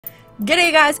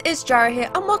G'day guys, it's Jara here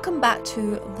and welcome back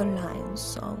to The Lion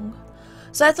Song.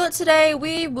 So I thought today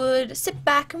we would sit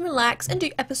back and relax and do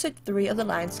episode 3 of The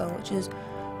Lion Song, which is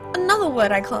another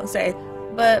word I can't say,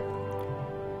 but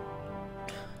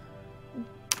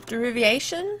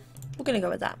derivation? We're gonna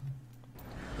go with that.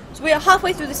 So we are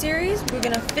halfway through the series, we're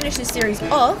gonna finish this series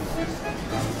off.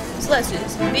 So let's do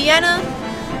this. Vienna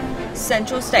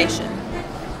Central Station.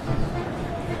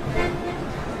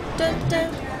 Dun,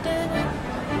 dun.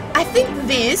 I think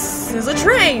this is a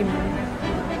train.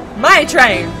 My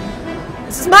train.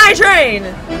 This is my train.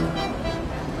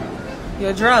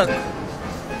 You're drunk.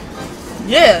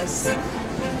 Yes.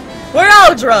 We're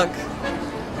all drunk.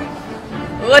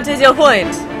 What is your point?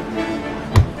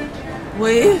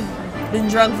 We've been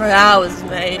drunk for hours,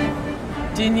 mate.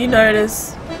 Didn't you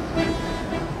notice?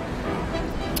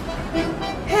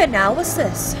 Here now, what's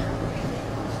this?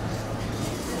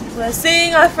 We're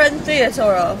seeing our friend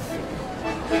Theodore off.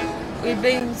 We've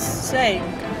been saying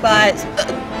goodbye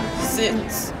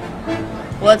since...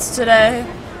 What's today?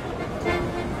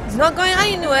 He's not going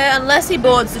anywhere unless he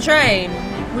boards the train.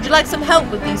 Would you like some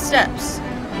help with these steps?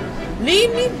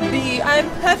 Leave me be. I'm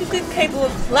perfectly capable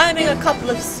of climbing a couple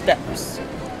of steps.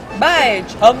 Bye,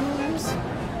 chums.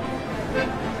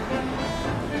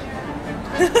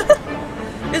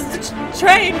 Is the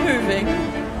train moving?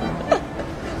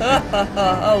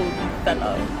 Oh,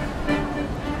 fellow.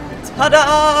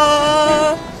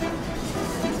 Ta-da!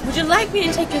 Would you like me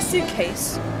to take your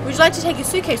suitcase? Would you like to take your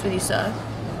suitcase with you, sir?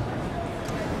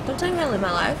 Don't tell me how to live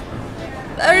my life.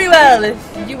 Very well,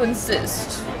 if you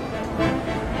insist.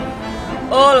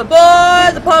 All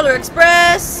aboard the Polar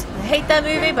Express! I hate that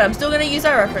movie, but I'm still gonna use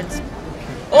that reference.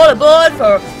 All aboard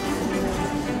for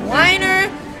Weiner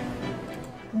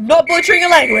not butchering a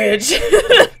language.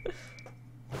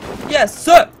 Yes,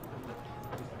 sir!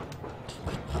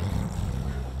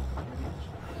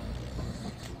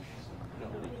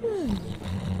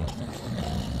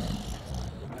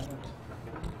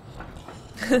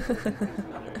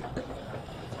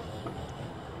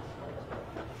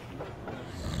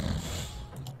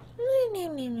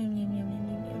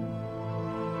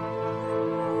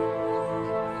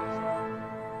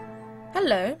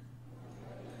 Hello.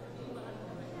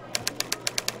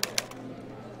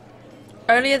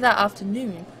 Earlier that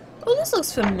afternoon. Oh, this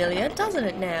looks familiar, doesn't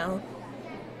it now?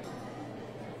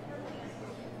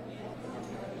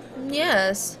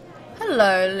 Yes.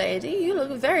 Hello, lady. You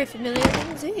look very familiar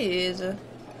indeed.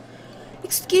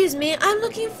 Excuse me, I'm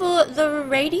looking for the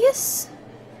radius?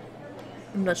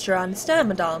 I'm not sure I understand,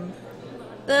 madame.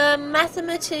 The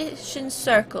mathematician's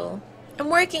circle. I'm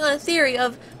working on a theory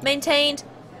of maintained...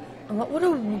 What would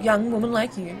a young woman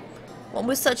like you want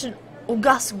with such an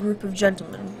august group of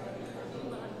gentlemen?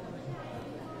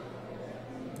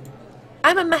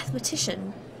 I'm a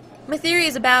mathematician. My theory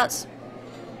is about...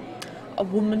 A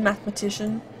woman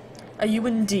mathematician? Are you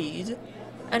indeed?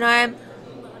 And I am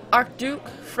Archduke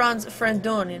Franz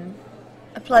Frandonin.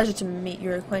 A pleasure to meet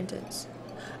your acquaintance.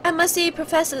 I must see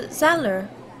Professor Zandler.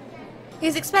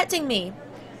 He's expecting me.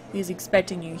 He's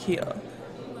expecting you here.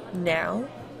 Now?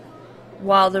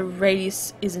 While the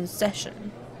radius is in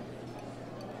session.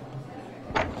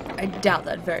 I doubt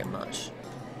that very much.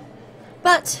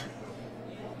 But...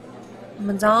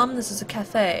 Madame, this is a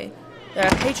cafe. There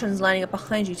are patrons lining up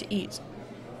behind you to eat.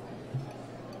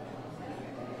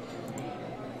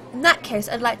 In that case,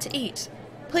 I'd like to eat.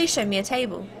 Please show me a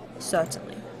table.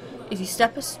 Certainly. If you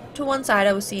step us to one side,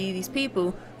 I will see these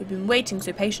people who've been waiting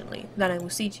so patiently. Then I will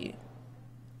seat you.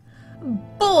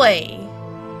 Boy!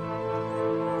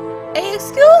 Hey,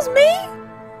 excuse me?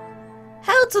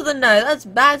 Hell to the no, that's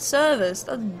bad service.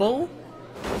 That's bull.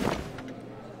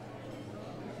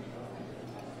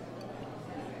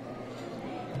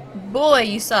 Boy,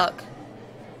 you suck.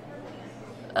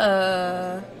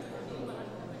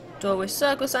 Door with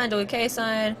circle sign, door with K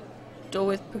sign, door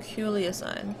with peculiar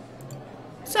sign.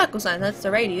 Circle sign, that's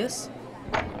the radius.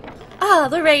 Ah,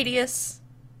 the radius.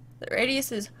 The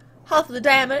radius is half of the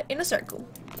diameter in a circle.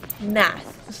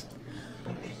 Math.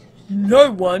 No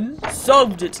one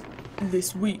solved it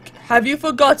this week. Have you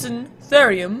forgotten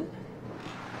therium?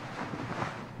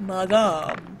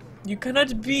 Madame, you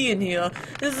cannot be in here.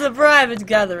 This is a private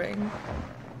gathering.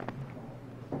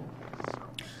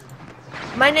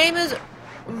 My name is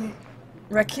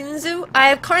Rakinzu. I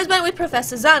have corresponded with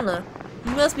Professor Zandler.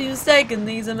 You must be mistaken,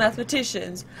 these are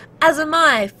mathematicians. As am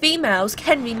I. Females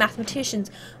can be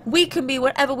mathematicians. We can be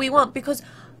whatever we want because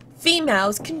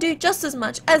females can do just as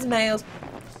much as males.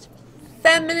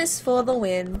 Feminists for the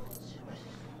win.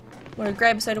 What a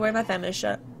great episode to wear my feminist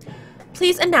shirt.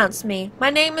 Please announce me. My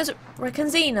name is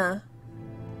Rakanzina.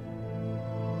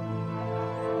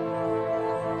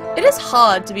 It is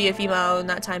hard to be a female in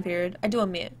that time period, I do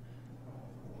admit.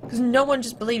 Because no one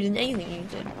just believed in anything you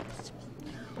did.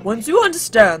 Once you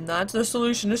understand that, the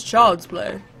solution is child's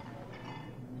play.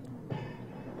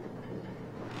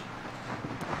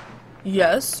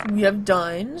 Yes, we have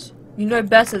dined. You know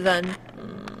better than...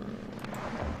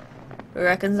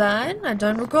 reconcile? I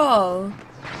don't recall.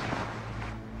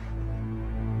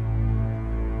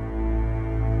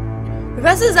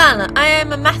 Professor Zana, I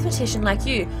am a mathematician like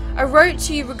you. I wrote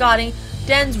to you regarding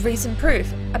Dan's recent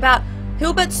proof about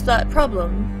Hilbert's third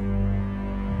problem.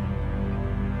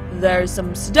 There is some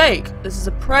mistake. This is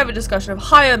a private discussion of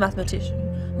higher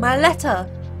mathematician. My letter.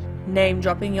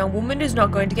 Name-dropping young woman is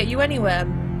not going to get you anywhere.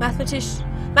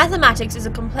 Mathematics is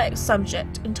a complex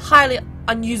subject, entirely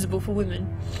unusable for women.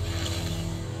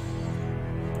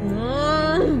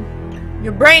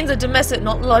 Your brains are domestic,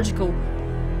 not logical.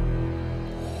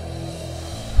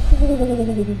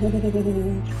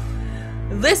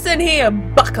 Listen here,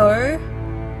 bucko.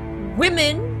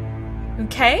 Women,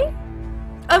 okay,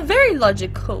 are very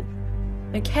logical,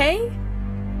 okay?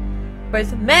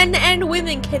 Both men and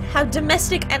women can have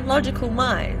domestic and logical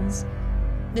minds.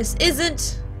 This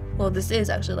isn't, well, this is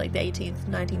actually like the 18th,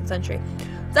 19th century.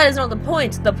 That is not the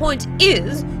point. The point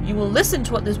is, you will listen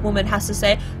to what this woman has to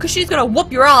say, because she's gonna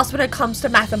whoop your ass when it comes to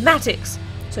mathematics.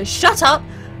 So shut up,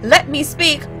 let me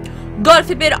speak. God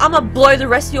forbid I'ma blow the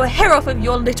rest of your hair off of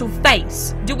your little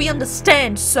face. Do we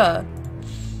understand, sir?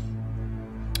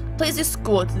 Please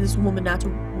escort this woman out to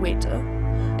waiter,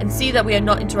 and see that we are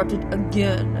not interrupted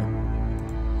again.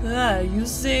 Ah, you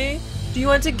see? Do you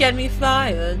want to get me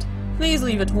fired? Please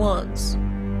leave at once.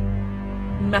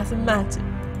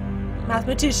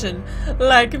 Mathematician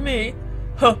like me.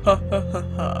 Ha ha ha ha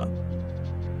ha.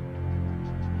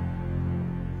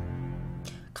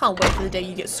 Can't wait for the day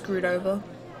you get screwed over.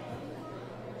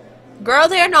 Girl,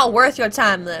 they are not worth your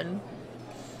time then.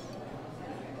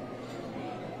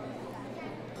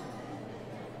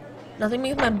 Nothing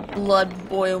makes my blood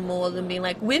boil more than being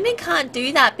like, women can't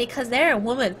do that because they're a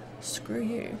woman. Screw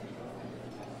you.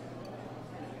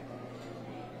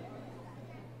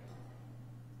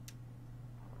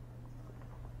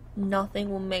 Nothing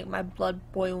will make my blood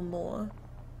boil more.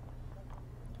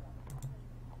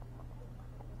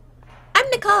 I'm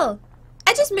Nicole.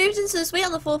 I just moved into the suite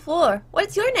on the 4th floor.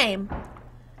 What's your name?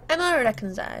 Emma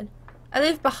Reconciled. I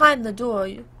live behind the door.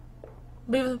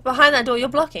 Behind that door you're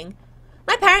blocking.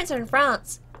 My parents are in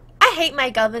France. I hate my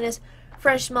governess,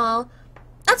 French mall.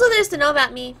 That's all there is to know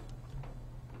about me.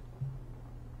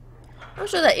 I'm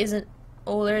sure that isn't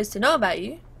all there is to know about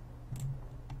you.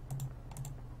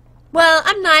 Well,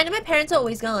 I'm 9 and my parents are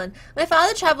always gone. My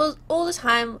father travels all the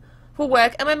time for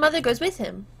work and my mother goes with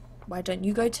him. Why don't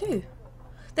you go too?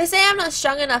 They say I'm not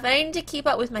strong enough and I need to keep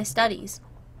up with my studies.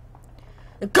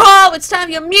 Nicole, it's time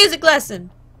for your music lesson!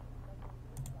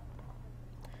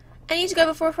 I need to go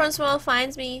before Francois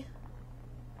finds me.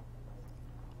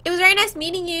 It was very nice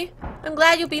meeting you. I'm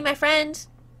glad you'll be my friend.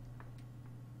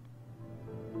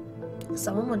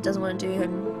 Someone doesn't want to do her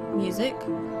music.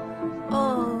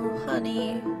 Oh,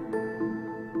 honey.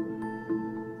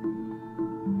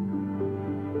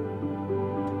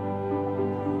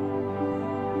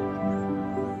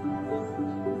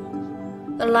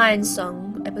 The Lion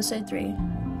Song, Episode 3.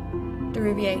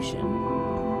 Derivation.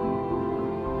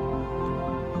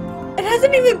 It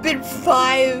hasn't even been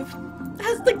 5.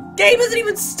 The game hasn't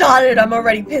even started. I'm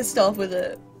already pissed off with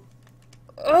it.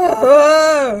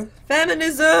 Ugh,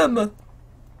 feminism.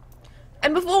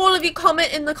 And before all of you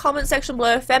comment in the comment section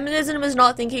below, feminism is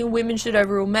not thinking women should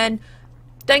overrule men.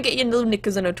 Don't get your little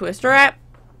knickers in a twist, alright?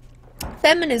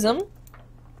 Feminism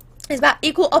is about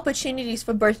equal opportunities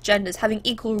for both genders, having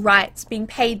equal rights, being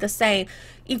paid the same,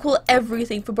 equal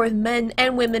everything for both men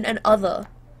and women and other.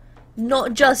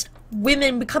 Not just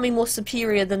women becoming more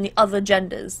superior than the other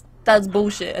genders. That's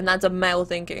bullshit, and that's a male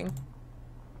thinking.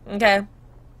 Okay?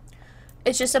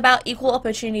 It's just about equal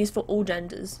opportunities for all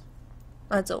genders.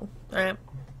 That's all, alright?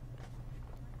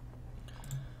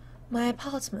 My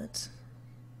apartment.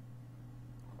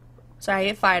 Sorry, I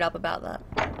get fired up about that.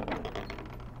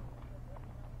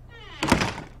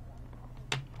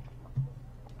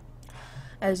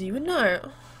 As you would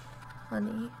know,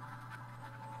 honey,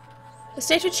 a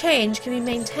state of change can be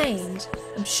maintained.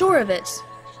 I'm sure of it.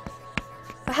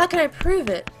 But how can I prove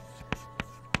it?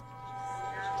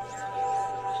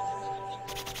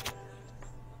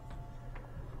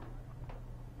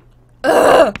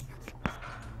 Ugh!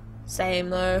 Same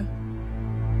though.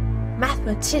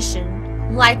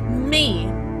 Mathematician like me.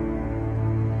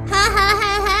 Ha ha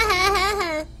ha ha ha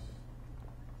ha.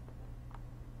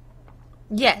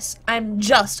 Yes, I'm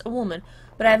just a woman,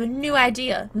 but I have a new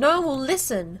idea. No one will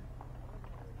listen.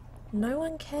 No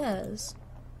one cares.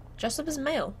 Dress up as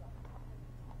male.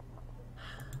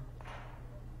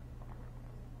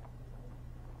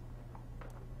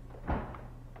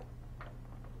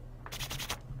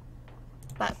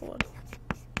 Blackboard.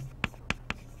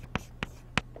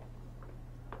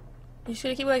 You just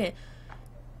gotta keep working.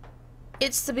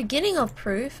 It's the beginning of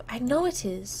proof. I know it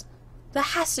is. There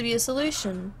has to be a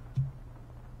solution.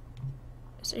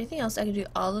 Is there anything else I can do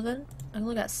other than... I can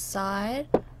look outside.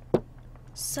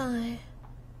 Sigh.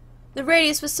 The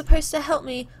radius was supposed to help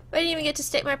me, but I didn't even get to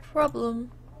state my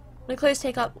problem. My clothes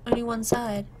take up only one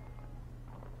side.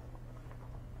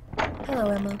 Hello,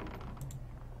 Emma.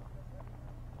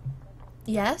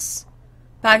 Yes?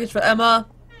 Package for Emma.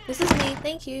 This is me,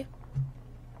 thank you.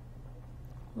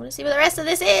 I want to see what the rest of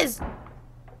this is!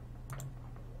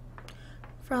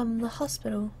 From the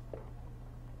hospital.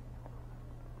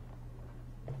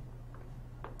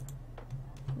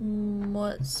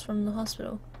 What's from the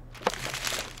hospital?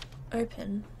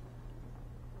 Open.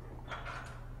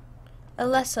 A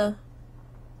letter.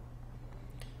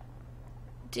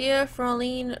 Dear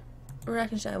Fraulein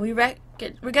Reckenstein, we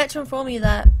regret to inform you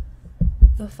that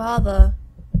your father,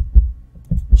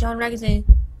 John Regenstein,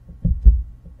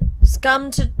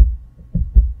 succumbed to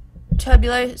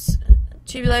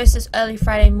tuberculosis early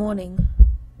Friday morning.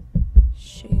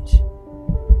 Shoot.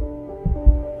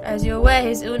 As you're aware,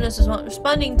 his illness was not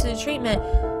responding to the treatment,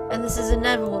 and this is an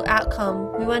inevitable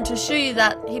outcome. We want to assure you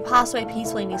that he passed away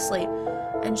peacefully in his sleep,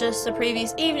 and just the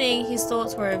previous evening, his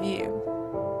thoughts were of you.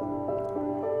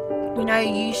 We know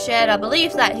you shared our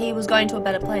belief that he was going to a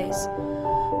better place,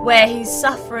 where his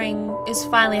suffering is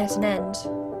finally at an end.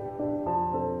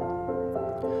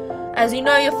 As you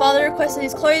know, your father requested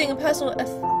his clothing and personal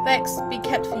effects be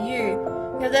kept for you.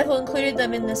 We have therefore included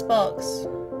them in this box.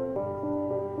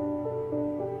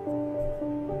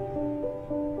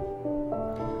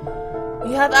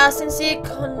 You have our sincere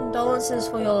condolences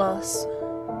for your loss.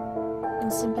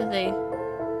 And sympathy.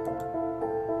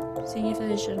 Senior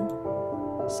physician.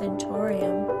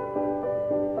 Centurion.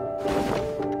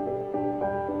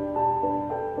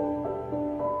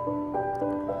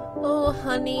 Oh,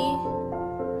 honey.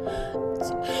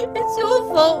 It's your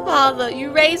fault, Father.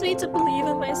 You raised me to believe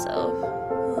in myself.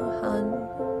 Oh, hon.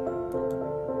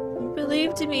 You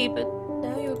believed in me, but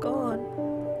now you're gone.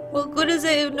 What good is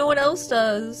it if no one else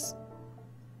does?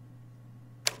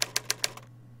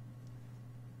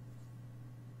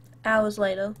 Hours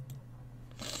later.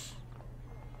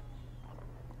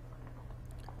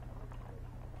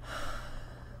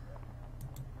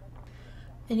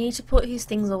 I need to put his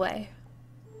things away.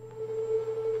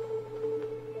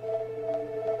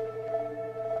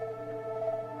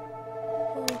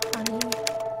 Oh, honey.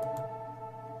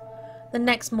 The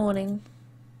next morning.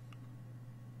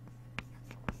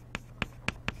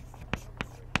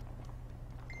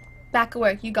 Back at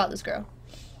work. You got this, girl.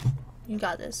 You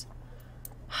got this.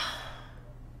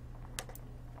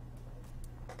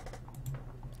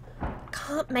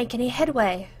 Can't make any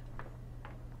headway.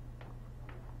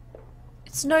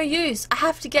 It's no use. I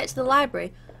have to get to the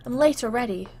library. I'm late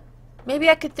already. Maybe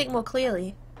I could think more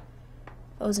clearly.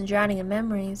 I wasn't drowning in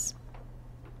memories.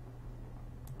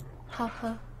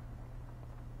 Papa.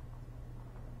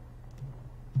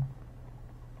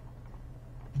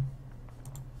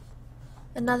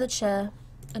 Another chair.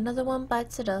 Another one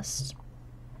bites the dust.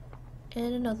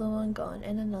 And another one gone.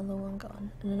 And another one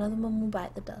gone. And another one will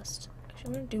bite the dust. Actually,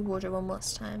 I'm going to do wardrobe one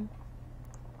last time.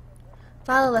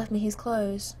 Father left me his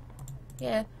clothes.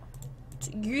 Yeah,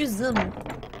 to use them.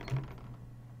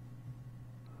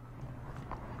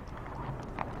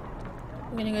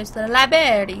 I'm gonna go to the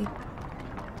library.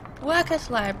 Work at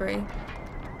the library.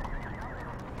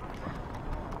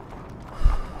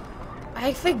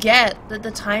 I forget that the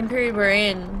time period we're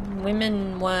in,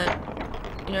 women weren't,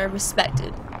 you know,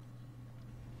 respected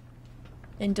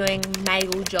in doing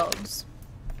male jobs.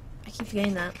 I keep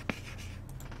forgetting that.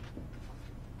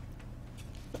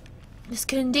 This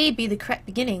could indeed be the correct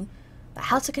beginning, but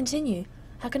how to continue?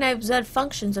 How can I observe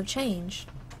functions of change?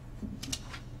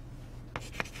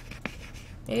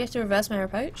 Maybe I have to reverse my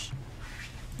approach?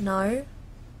 No.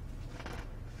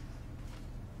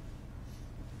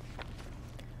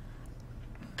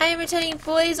 I am returning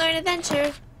for his own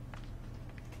adventure.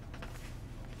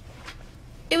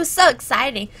 It was so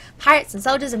exciting. Pirates and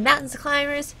soldiers and mountain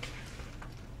climbers.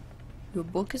 Your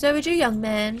book is overdue, young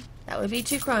man. That would be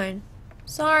too crone.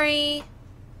 Sorry.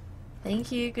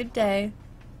 Thank you. Good day.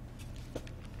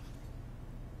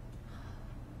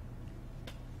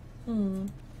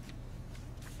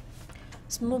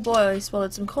 Small boy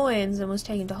swallowed some coins and was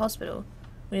taken to hospital.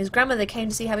 When his grandmother came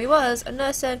to see how he was, a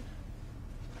nurse said,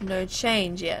 "No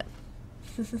change yet."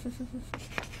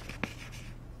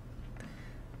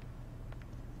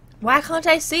 Why can't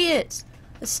I see it?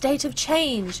 A state of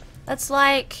change. That's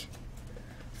like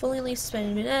fully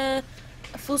suspended in air.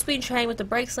 A full speed train with the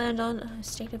brakes slammed on. A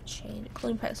state of change.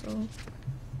 Cooling pretzel.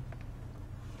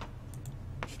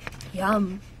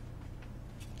 Yum.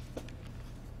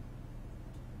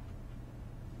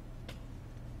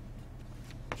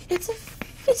 It's a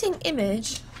fitting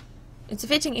image. It's a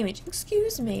fitting image.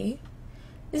 Excuse me.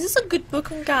 Is this a good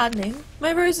book on gardening?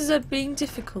 My roses are being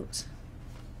difficult.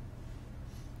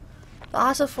 The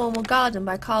Art of Formal Garden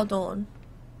by Carl Dorn.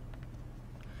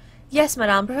 Yes,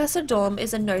 madame, Professor Dorn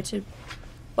is a noted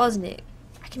Bosniak.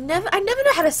 I never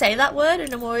know how to say that word,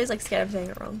 and I'm always like scared of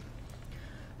saying it wrong.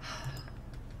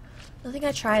 Nothing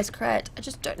I try is correct. I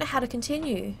just don't know how to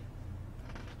continue.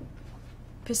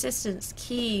 Persistence,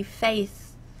 key, faith.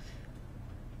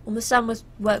 Almost done with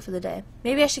work for the day.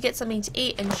 Maybe I should get something to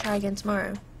eat and try again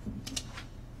tomorrow.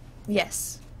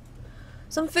 Yes.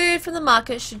 Some food from the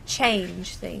market should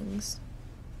change things.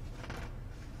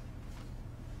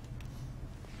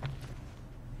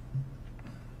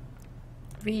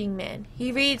 Reading man.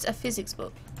 He reads a physics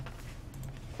book.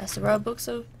 That's the row books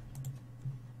of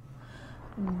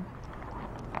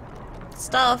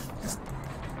stuff.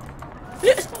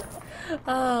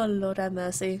 Oh, Lord have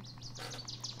mercy.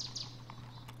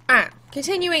 Alright,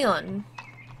 continuing on.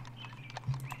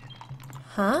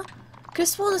 Huh? Could have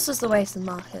sworn this was the way to the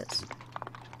market.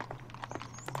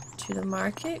 To the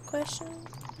market? Question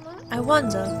mark? I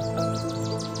wonder.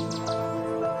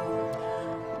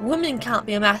 Women can't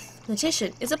be a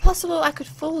mathematician. Is it possible I could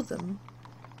fool them?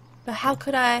 But how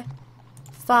could I?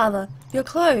 Father, your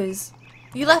clothes.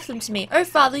 You left them to me. Oh,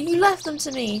 Father, you left them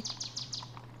to me.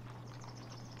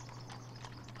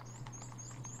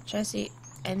 Should I see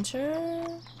enter?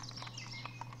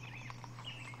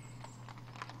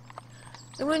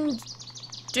 It wouldn't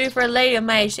do for a lady of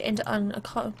my age to enter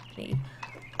unaccompanied.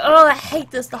 Oh, I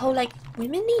hate this. The whole, like,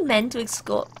 women need men to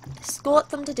escort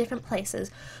them to different places.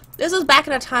 This was back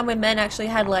in a time when men actually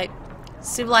had, like,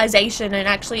 civilization and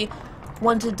actually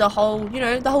wanted the whole, you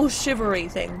know, the whole chivalry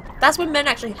thing. That's when men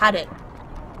actually had it.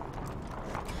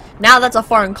 Now that's a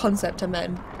foreign concept to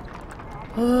men.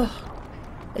 Ugh.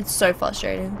 It's so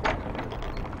frustrating.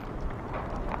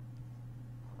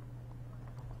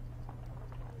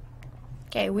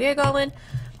 Okay, we are going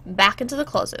back into the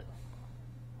closet.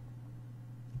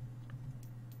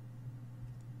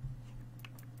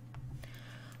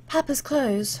 Papa's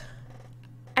clothes.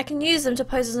 I can use them to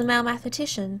pose as a male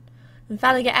mathematician and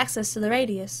finally get access to the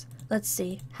radius. Let's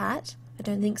see. Hat? I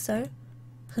don't think so.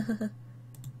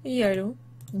 Yodel.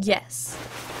 Yes.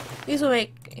 These will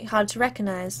make it hard to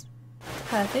recognize.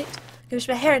 Perfect. Push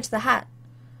my hair into the hat.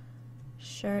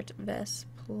 Shirt, vest,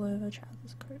 pullover,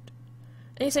 trousers, coat.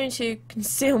 I need something to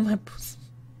conceal my bosom.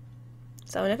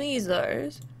 So I'll definitely use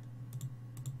those.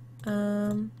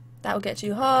 That will get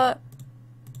too hot.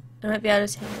 I might be able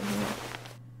to take it here.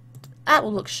 That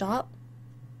will look sharp.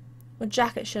 What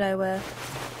jacket should I wear?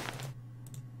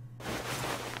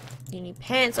 You need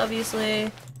pants,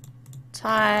 obviously.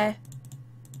 Tie.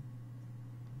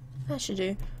 That should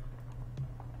do.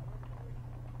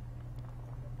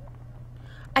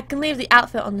 I can leave the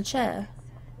outfit on the chair.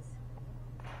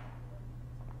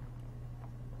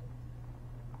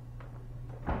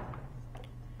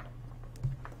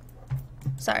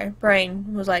 Sorry,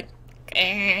 brain was like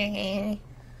change.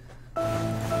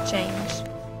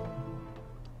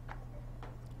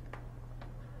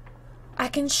 I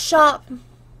can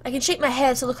shape my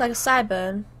hair to look like a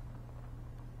sideburn.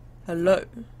 Hello.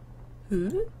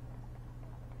 Who?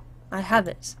 I have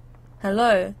it.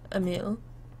 Hello, Emil.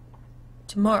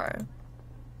 Tomorrow.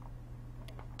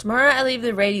 Tomorrow I leave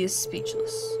the radius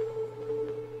speechless.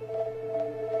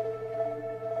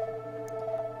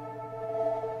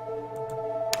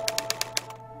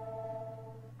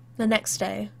 The next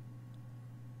day.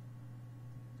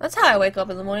 That's how I wake up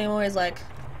in the morning. I'm always like,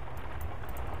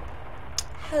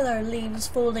 hello, leaves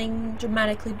falling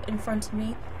dramatically in front of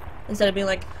me. Instead of being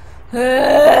like,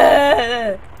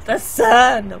 the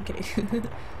sun! No, I'm kidding.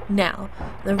 Now,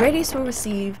 the radius will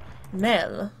receive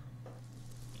mail.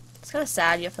 It's kind of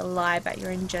sad you have to lie about your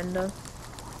own gender.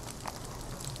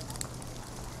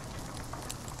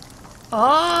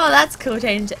 Oh, that's cool.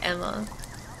 Change to Emma.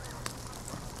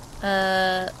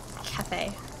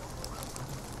 Cafe.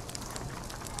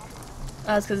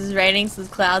 Oh, it's because it's raining, so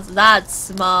there's clouds. That's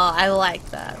smart. I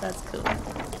like that. That's cool.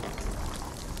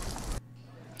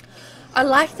 I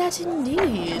like that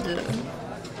indeed.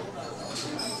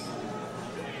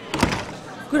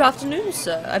 Good afternoon,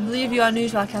 sir. I believe you are new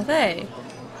to our cafe.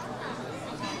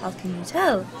 How can you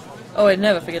tell? Oh, I'd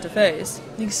never forget a face.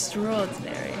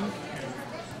 Extraordinary.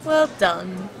 Well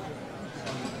done.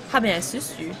 How may I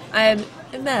assist you? I am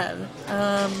Emel,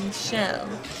 Shell,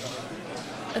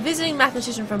 a visiting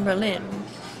mathematician from Berlin.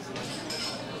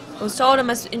 I was told I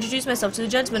must introduce myself to the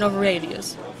gentleman of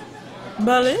Radius.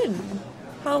 Berlin?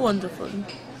 How wonderful.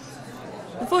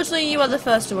 Unfortunately, you are the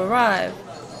first to arrive.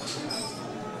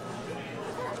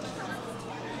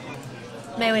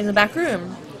 May I wait in the back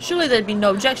room? Surely there'd be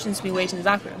no objections to me waiting in the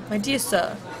back room. My dear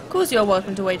sir, of course you are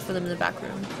welcome to wait for them in the back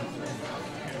room.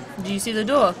 Do you see the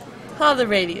door? Ah, the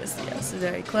Radius. Yes,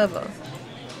 very clever.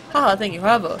 Haha, thank you,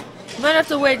 however. You might have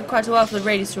to wait quite a while for the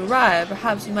Radius to arrive.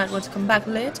 Perhaps you might want to come back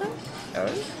later?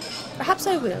 Oh? Perhaps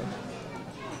I will.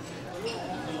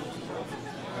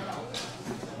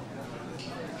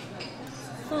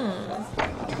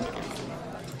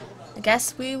 I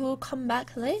guess we will come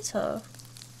back later.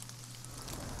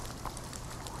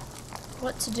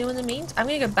 What to do in the meantime? I'm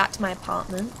gonna go back to my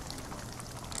apartment.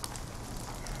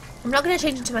 I'm not gonna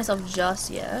change into myself just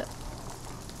yet.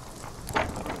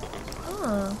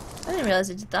 Oh, I didn't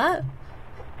realize I did that.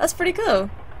 That's pretty cool.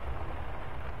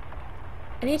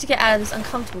 I need to get out of this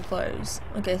uncomfortable clothes.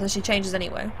 Okay, so she changes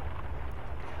anyway.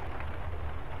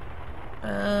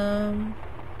 I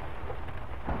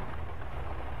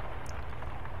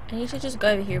need to just go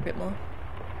over here a bit more.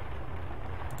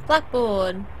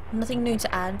 Blackboard. Nothing new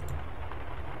to add.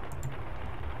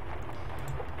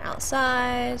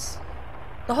 Outside.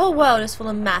 The whole world is full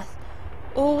of math.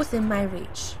 All within my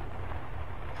reach.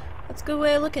 That's a good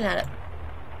way of looking at it.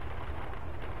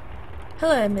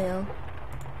 Hello, Emil.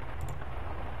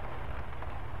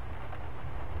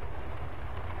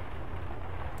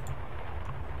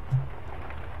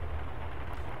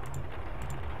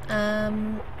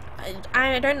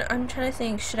 I'm trying to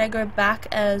think, should I go back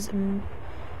as... I'm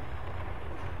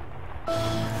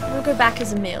gonna go back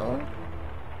as Emil.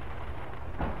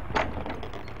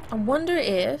 I wonder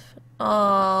if...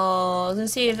 Oh, I was gonna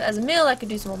see if as Emil I could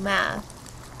do some more math.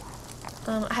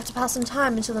 I have to pass some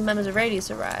time until the members of Radius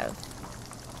arrive.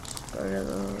 Go to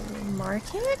the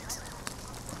market?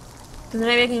 Then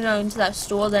maybe I can go into that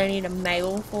store that I need a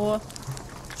mail for.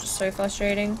 Which is so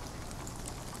frustrating.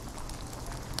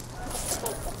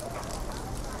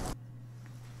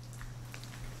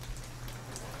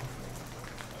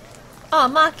 Oh,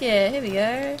 market! Here we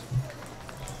go.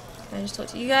 Can I just talk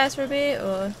to you guys for a bit,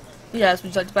 or... Yes,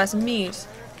 would you like to buy some meat? Is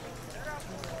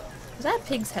that a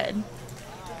pig's head?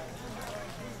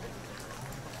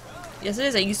 Yes, it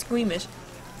is. Are you squeamish?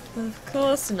 Of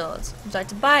course not. Would you like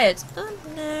to buy it? Oh,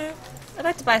 no. I'd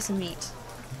like to buy some meat.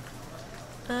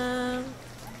 Some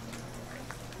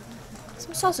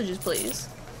sausages, please.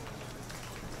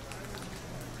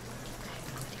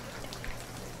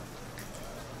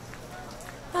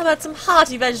 How about some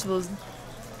hearty vegetables?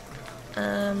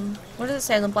 What does it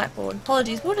say on the blackboard?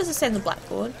 Apologies, what does it say on the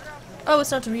blackboard? Oh,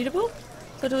 it's not readable?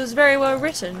 But it was very well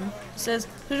written. It says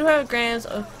 200 grams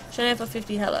of Chenet for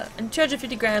 50 heller, and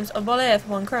 250 grams of Volaire for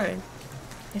 1 krone.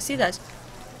 I see that.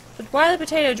 But why the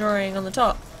potato drawing on the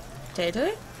top?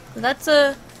 Potato? That's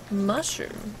a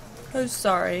mushroom. Oh,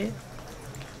 sorry.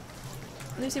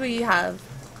 Let me see what you have.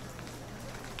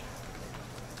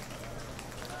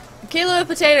 A kilo of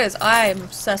potatoes. I am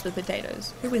obsessed with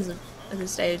potatoes. Who isn't at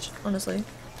this stage, honestly?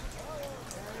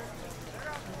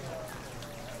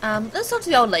 Let's talk to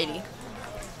the old lady.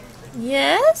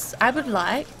 Yes, I would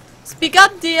like. Speak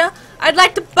up, dear. I'd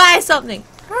like to buy something.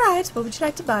 Alright, what would you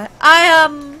like to buy? Yeah,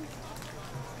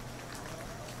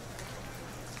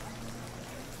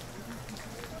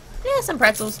 some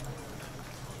pretzels.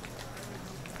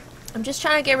 I'm just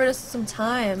trying to get rid of some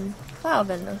time. Flower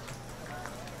vendor.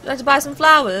 Would you like to buy some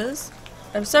flowers?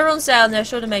 I have several on sale and they're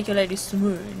sure to make your lady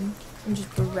swoon. I'm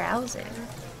just browsing.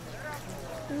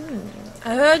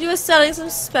 I heard you were selling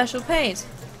some special paint.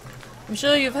 I'm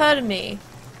sure you've heard of me.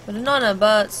 What an honor,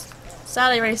 but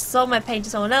Sally already sold my paint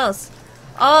to someone else.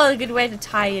 Oh, a good way to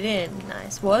tie it in.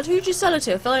 Nice. What? Who'd you sell it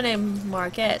to? A fellow named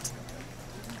Marquette.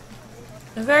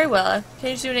 Oh, very well.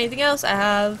 Can't you do anything else? I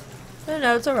have.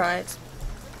 No, it's alright.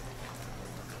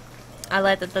 I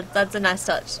like that. That's a nice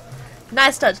touch.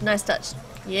 Nice touch, nice touch.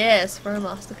 Yes, for a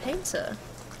master painter.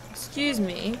 Excuse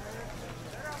me.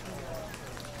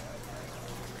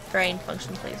 Brain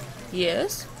function, please.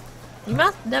 Yes? Your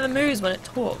mouth never moves when it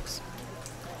talks.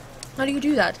 How do you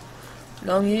do that?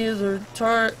 Long years of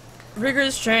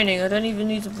rigorous training. I don't even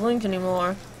need to blink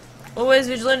anymore. Always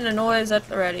vigilant and always at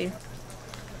the ready.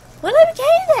 Well,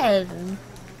 okay then.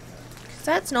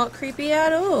 That's not creepy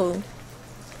at all.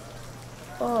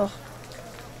 Oh.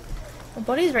 My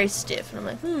body is very stiff, and I'm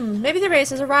like, maybe the race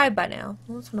has arrived by now.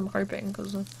 Well, that's what I'm hoping,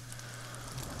 because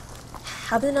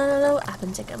I've been on a low, I've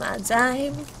been taking my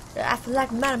time. I feel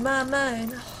like I'm out of my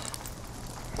mind.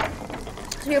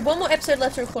 So we have one more episode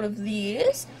left to record of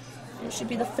these. It should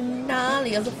be the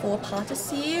finale of the 4-parter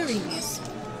series.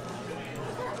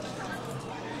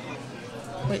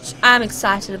 Which I'm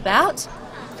excited about.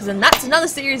 Because then that's another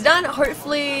series done.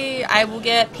 Hopefully I will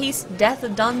get Peace, Death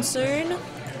done soon.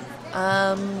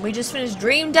 We just finished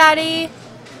Dream Daddy.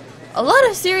 A lot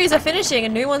of series are finishing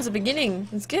and new ones are beginning.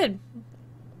 It's good.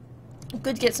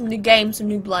 Good to get some new games, some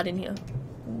new blood in here.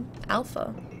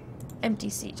 Alpha. Empty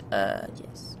seat.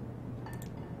 Yes.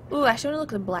 Ooh, I actually want to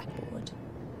look at the blackboard.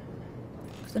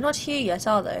 Because they're not here yet,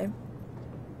 are they?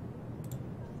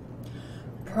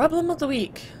 Problem of the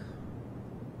week.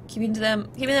 Keeping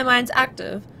their minds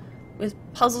active. With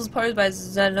puzzles posed by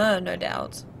Zeno, no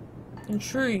doubt.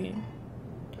 Intriguing.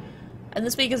 And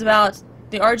this week is about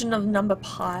the origin of number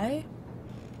pi.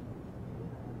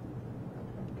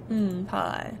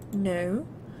 Pi. No.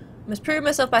 I must prove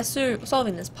myself by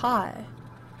solving this pi.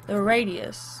 The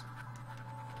radius.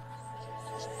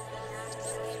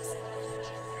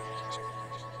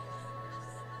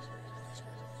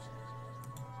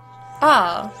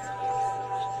 Ah.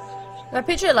 If I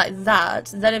picture it like that,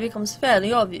 then it becomes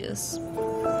fairly obvious.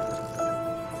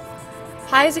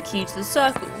 Pi is a key to the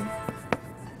circle.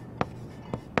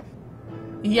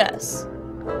 Yes.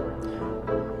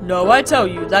 No, I tell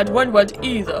you, that won't work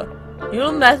either.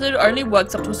 Your method only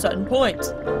works up to a certain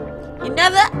point. You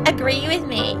never agree with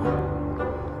me.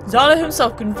 Zana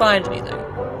himself couldn't find anything.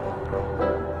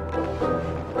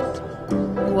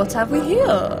 What have we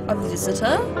here? A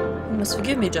visitor? You must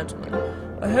forgive me, gentlemen.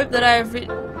 I hope that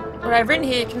what I've written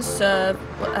here can serve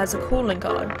as a calling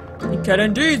card. It can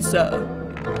indeed, sir.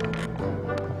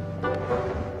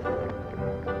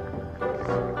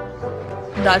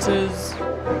 That is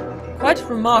quite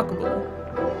remarkable.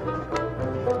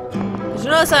 Did you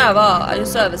know that I have at your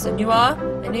service, and you are?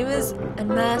 My name is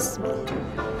Emma Smith,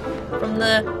 from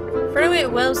the Friedrich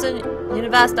Wilhelm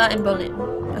University in Berlin.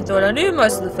 I thought I knew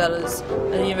most of the fellas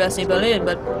at the University of Berlin,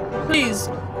 but please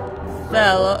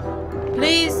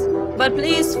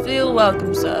feel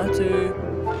welcome, sir, to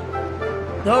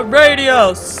the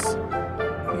Radius.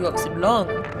 You obviously belong.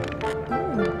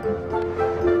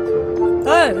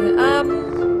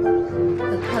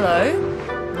 Hello?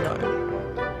 No.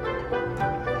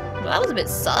 Well, that was a bit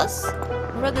sus.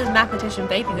 What about this mathematician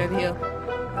vaping over here?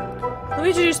 Let me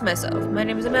introduce myself. My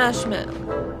name is Emma Schmidt.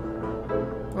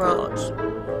 Raj.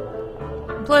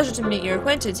 Pleasure to meet your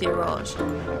acquaintance here, Raj.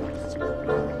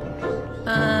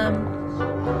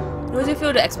 What is your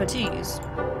field of expertise?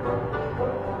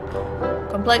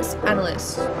 Complex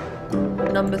analyst.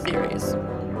 Number theories.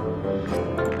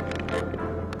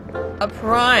 A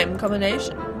prime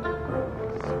combination.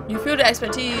 Your field of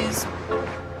expertise.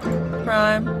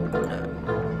 Prime. No.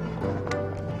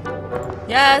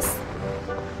 Yes.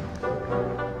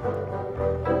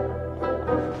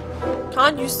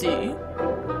 Can't you see?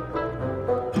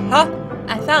 Huh?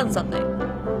 I found something.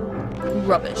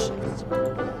 Rubbish.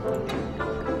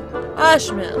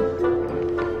 Ishmael.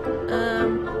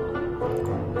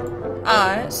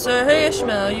 So hey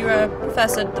Ishmael, you're a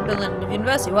professor at the Berlin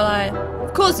University. Well,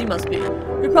 of course you must be.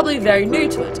 You're probably very new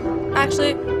to it.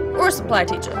 Actually, or a supply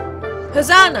teacher.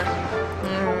 Hosanna!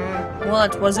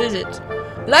 What was it?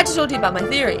 I'd like to talk to you about my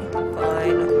theory.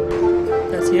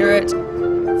 Fine. Let's hear it.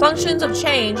 Functions of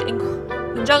change in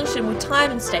conjunction with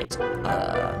time and state.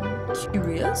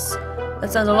 Curious?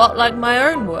 That sounds a lot like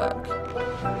my own work.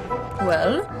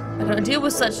 Well, I can't deal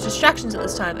with such distractions at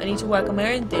this time. I need to work on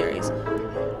my own theories.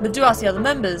 But do ask the other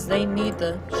members. They need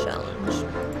the challenge.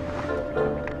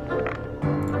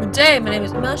 Good day, my name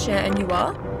is Melcher, and you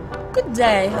are? Good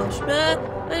day, Helshmer.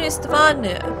 My name is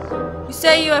Stefano. You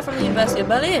say you are from the University of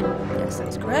Berlin? Yes,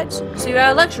 that's correct. So you are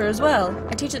a lecturer as well.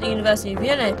 I teach at the University of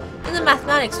Vienna in the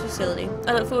mathematics facility.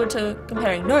 I look forward to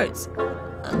comparing notes.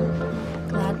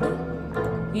 Gladly.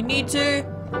 You need to...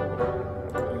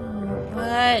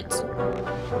 What?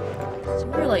 So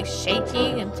we're like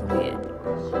shaking and it's weird.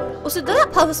 Also, did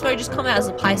that puff of smoke just come out as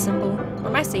a pi symbol? Or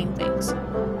am I seeing things?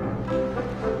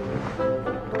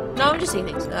 No, I'm just seeing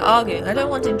things. They're arguing. I don't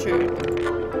want to intrude.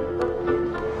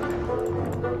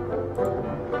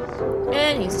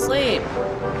 And he's asleep.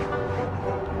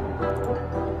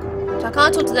 So I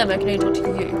can't talk to them, I can only talk to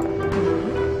you.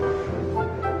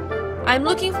 I'm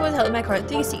looking for the help in my current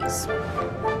thesis.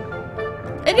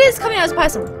 It is coming out as a pi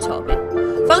symbol topic.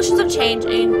 Functions of change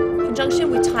in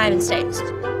conjunction with time and space.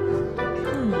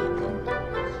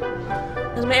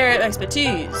 That's my area of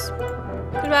expertise.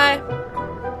 Goodbye.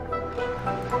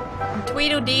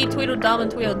 Tweedledee, Tweedledum,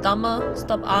 and Tweedledummer.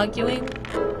 Stop arguing.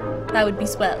 That would be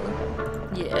swell.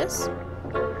 Yes.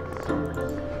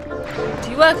 What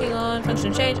are you working on?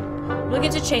 Function of change.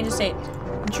 Looking to change the state.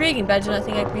 intriguing, but I do not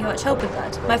think I can be much help with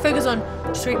that. My focus on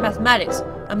discrete mathematics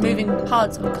and moving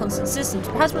parts of constant systems.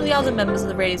 Perhaps one of the other members of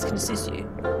the radius can assist you.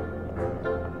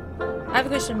 I have a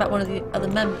question about one of the other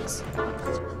members.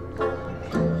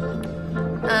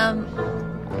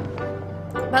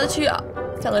 About the two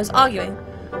fellows arguing.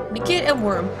 Nikit and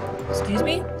Worm. Excuse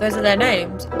me? Those are their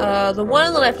names. The one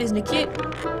on the left is Nikit.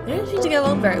 They don't seem to get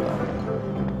along very well.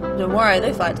 Don't worry,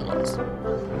 they fight a lot.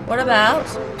 What about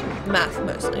math,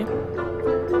 mostly?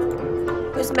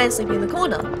 Who's the man sleeping in the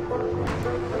corner?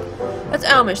 That's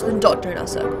Elmish, the doctor in our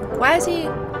circle. Why is he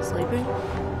sleeping?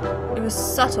 It was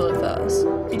subtle at first.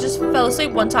 He just fell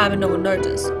asleep one time and no one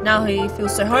noticed. Now he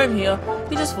feels so home here,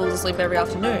 he just falls asleep every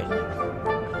afternoon.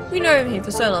 We know him here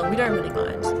for so long, we don't really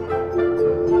mind.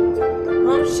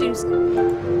 Mom seems...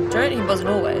 Don't, he wasn't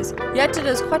always. He acted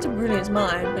as quite a brilliant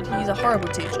mind, but he's a horrible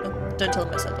teacher. Don't tell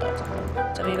him I said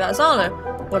that. Tell me about Zano.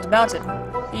 What about him?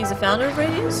 He's the founder of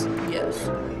Radius? Yes.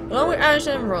 Along with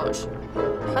Anisha and Raj.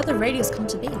 How'd the Radius come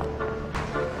to be?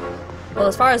 Well,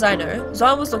 as far as I know,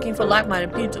 Zan was looking for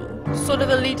like-minded people. Sort of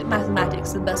elite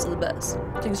mathematics, the best of the best.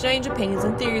 To exchange opinions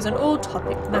and theories on all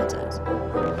topic matters.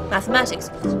 Mathematics.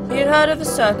 He had heard of a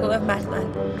circle of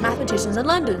mathematicians in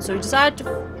London, so he decided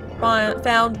to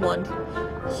found one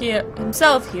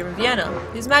himself here in Vienna.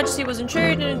 His Majesty was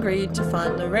intrigued and agreed to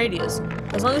fund the Radius,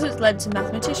 as long as it led to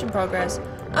mathematician progress.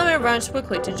 I arranged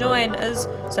quickly to join, as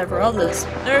several others.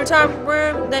 And over time,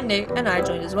 Worm, then Nick, and I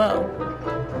joined as well.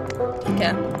 Take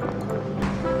care.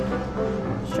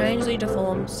 Strangely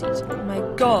deformed seat. Oh my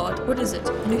god, what is it?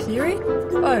 A new theory?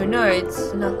 Oh no,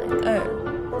 it's nothing.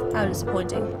 Oh, how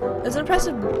disappointing. There's an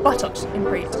impressive buttocks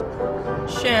imprint.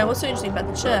 Chair, what's so interesting about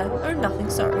the chair? Oh, nothing,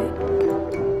 sorry.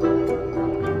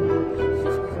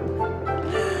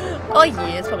 Oh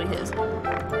yeah, it's probably his.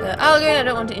 Oh, okay, I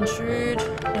don't want to intrude.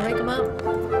 Can I wake him up?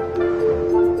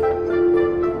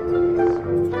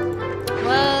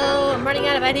 Well, I'm running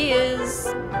out of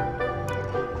ideas.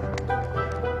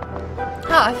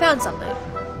 Oh, I found something.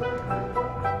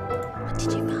 What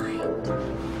did you find?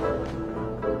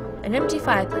 An empty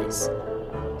fireplace.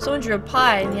 Someone drew a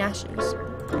pie in the ashes.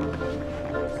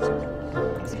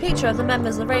 It's a picture of the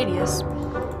members of the Radius.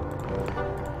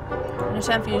 No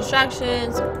time for your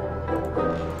distractions.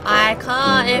 I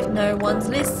can't if no one's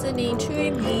listening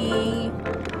to me.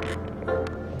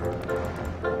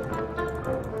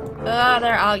 Oh,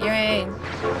 they're arguing.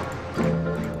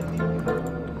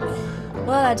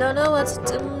 Well, I don't know what to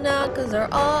do now because they're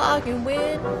all arguing.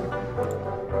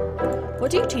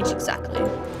 What do you teach exactly?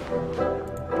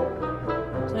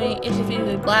 So he interviewed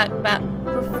a black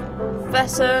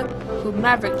professor called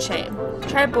Maverick Chain.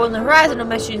 Try to broaden the horizon of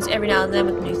my students every now and then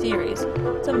with new theories.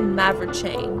 It's a Maverick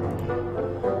Chain.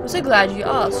 I'm so glad you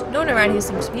asked. No one around here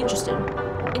seems to be interested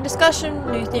in discussion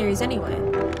new theories anyway.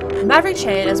 Maverick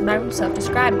Chain, as Maverick himself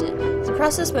described it, is a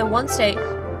process where one state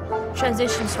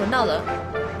transitions to another,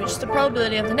 which is the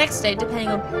probability of the next state depending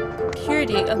on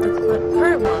purity of the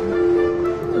current one.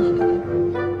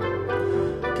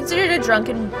 Consider it a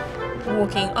drunken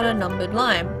walking on a numbered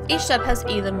line. Each step has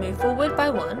either moved forward by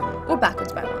one or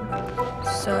backwards by one.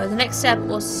 So the next step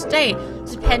or state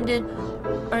is dependent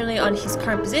only on his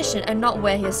current position and not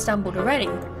where he has stumbled already.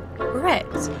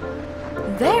 Correct.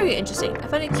 Very interesting. I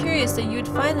find it curious that you would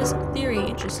find this theory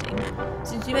interesting,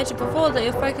 since you mentioned before that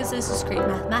your focus is discrete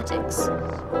mathematics.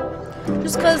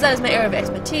 Just because that is my area of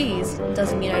expertise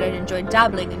doesn't mean I don't enjoy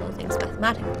dabbling in all things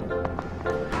mathematical.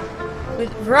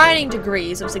 With varying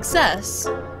degrees of success.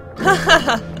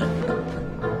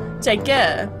 Take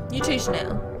care. You teach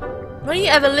now. Why don't you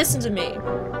ever listen to me?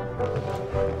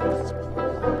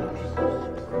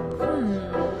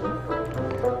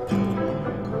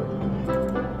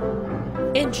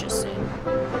 Interesting.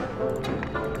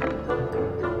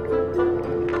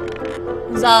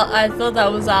 I thought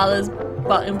that was Zala's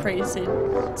button precinct.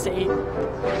 See?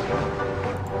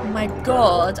 Oh my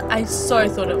god, I so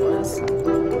thought it was.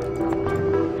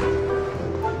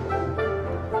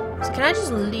 So can I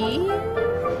just leave?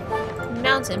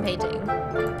 Mountain painting.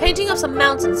 Painting of some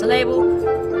mountains, a label.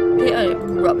 Oh,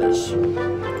 rubbish.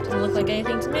 Doesn't look like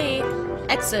anything to me.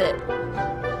 Exit.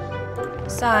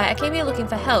 Sigh, I came here looking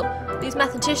for help. These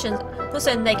mathematicians, I'm not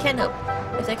certain they can help.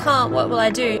 If they can't, what will I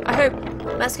do? I hope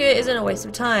masquerade isn't a waste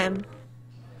of time.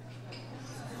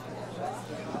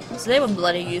 So they were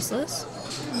bloody useless.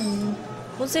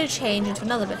 Once they change into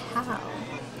another, but how?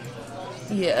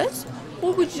 Yes?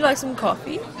 Well, would you like some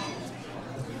coffee?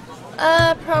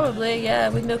 Probably, yeah,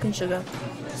 with milk and sugar.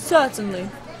 Certainly.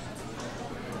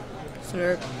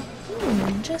 Slurp.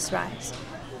 Just right.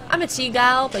 I'm a tea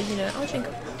gal, but you know,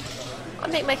 I'll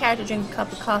make my character drink a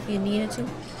cup of coffee and needed to.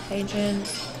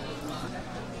 Patrons.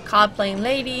 Card playing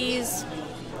ladies.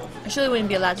 I surely wouldn't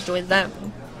be allowed to join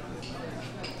them.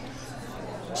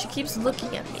 She keeps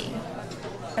looking at me.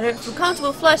 I don't feel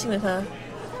comfortable flirting with her.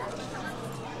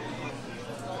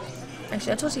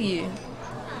 Actually, I'll talk to you.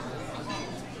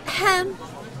 Ahem.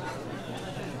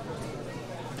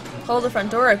 Hold the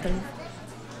front door open.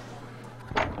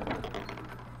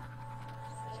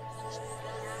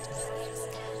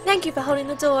 Thank you for holding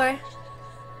the door.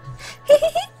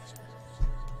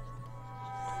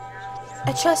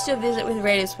 I trust your visit with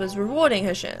Radius was rewarding,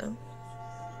 Hashem.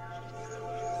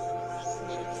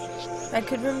 If I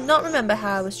could not remember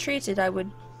how I was treated, I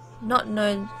would not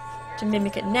know to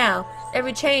mimic it now.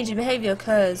 Every change in behavior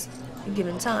occurs at a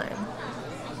given time.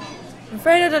 I'm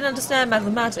afraid I don't understand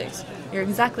mathematics. You're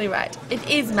exactly right. It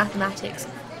is mathematics.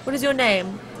 What is your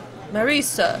name? Maurice,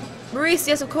 sir. Maurice,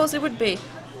 yes, of course it would be.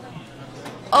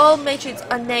 All matrix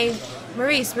are named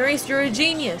Maurice. Maurice, you're a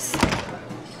genius.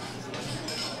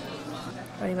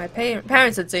 Only my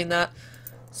parents had seen that.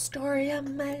 Story of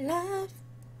my life.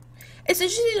 It's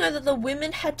interesting to know that the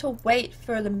women had to wait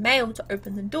for the male to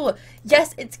open the door.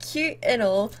 Yes, it's cute and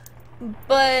all,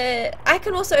 but I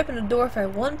can also open a door if I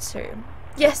want to.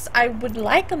 Yes, I would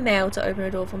like a male to open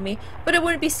a door for me, but I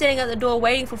wouldn't be sitting at the door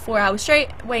waiting for 4 hours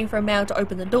straight, waiting for a male to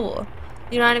open the door.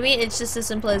 You know what I mean? It's just as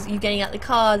simple as you getting out the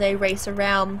car, they race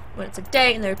around when it's a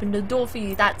date, and they open the door for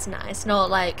you. That's nice. Not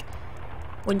like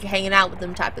when you're hanging out with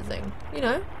them type of thing. You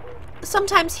know?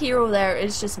 Sometimes here or there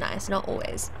it's just nice, not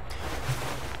always.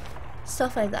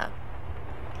 Stuff like that.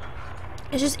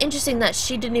 It's just interesting that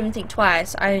she didn't even think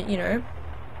twice. You know,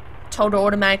 told her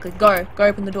automatically, go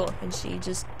open the door, and she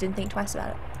just didn't think twice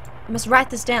about it. I must write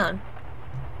this down.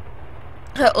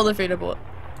 All the food I bought.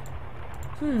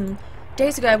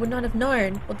 Days ago I would not have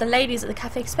known what the ladies at the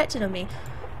cafe expected of me,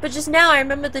 but just now I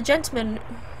remembered the gentleman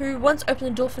who once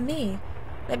opened the door for me.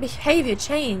 Their behaviour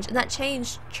changed, and that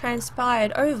change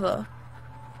transpired over.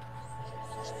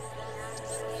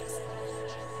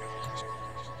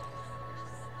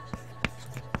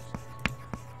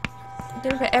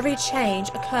 For every change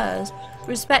occurs with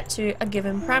respect to a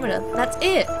given parameter. That's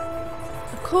it.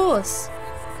 Of course.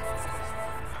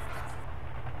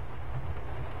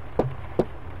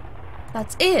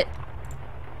 That's it.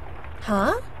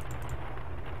 Huh?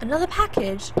 Another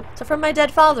package? So from my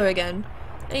dead father again.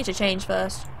 I need to change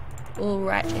first.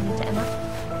 Alright, changing to Emma.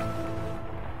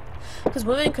 Because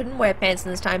women couldn't wear pants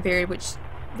in this time period, which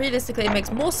realistically it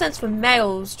makes more sense for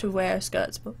males to wear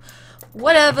skirts. But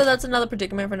whatever, that's another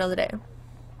predicament for another day.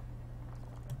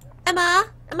 Emma,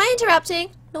 am I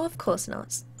interrupting? No, of course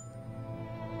not.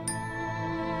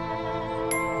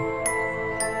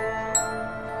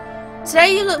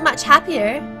 Today you look much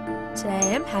happier. Today I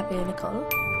am happier, Nicole.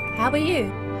 How are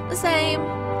you? The same.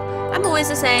 I'm always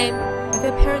the same. Have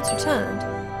your parents returned?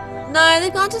 No,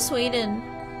 they've gone to Sweden.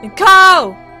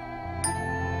 Nicole!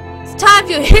 It's time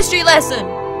for your history lesson!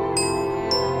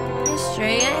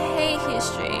 History? I hate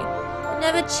history. It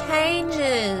never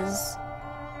changes.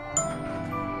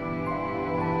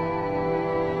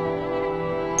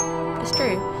 It's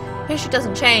true. History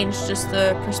doesn't change, just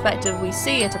the perspective we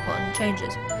see it upon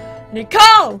changes.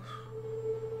 Nicole!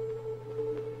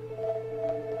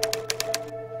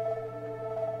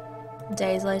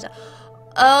 Days later.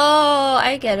 Oh,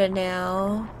 I get it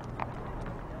now.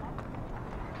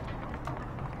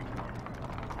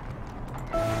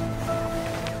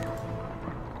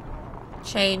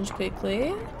 Change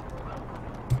quickly.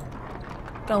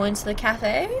 Go into the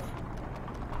cafe.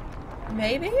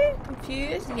 Maybe?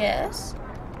 Confused? Yes.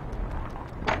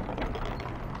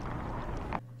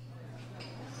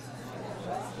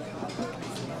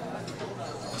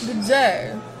 Good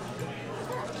day.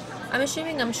 I'm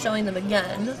assuming I'm showing them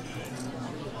again.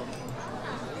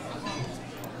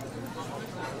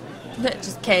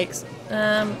 Just cakes.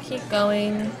 Keep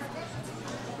going.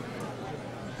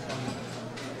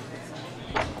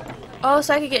 Oh,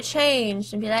 so I could get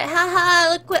changed and be like,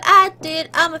 haha, look what I did.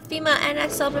 I'm a female and I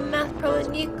solved a math problem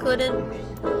and you couldn't.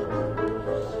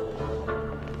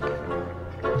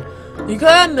 The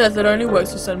current method only works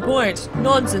to a certain point.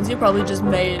 Nonsense, you probably just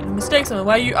made a mistake somewhere.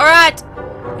 Why are you— Alright!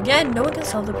 Again, no one can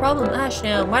solve the problem. Ash,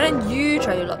 now, why don't you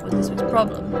try your luck with this week's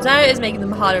problem? Zara is making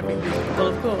them harder for people,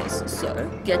 of course.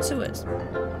 So, get to it.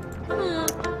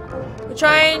 We're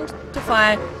trying to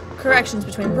find corrections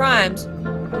between primes.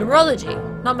 Neurology,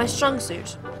 not my strong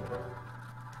suit.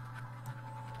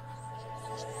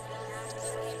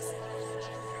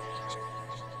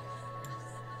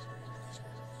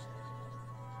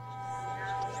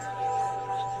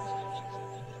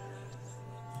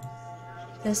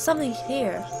 There's something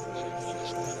here.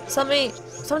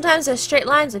 Sometimes there's straight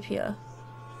lines appear.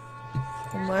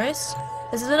 Almost.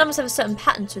 As if the numbers have a certain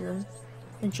pattern to them.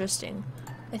 Interesting.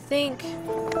 I think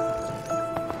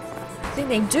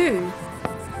they do.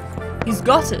 He's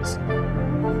got it.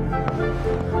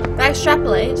 If I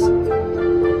extrapolate,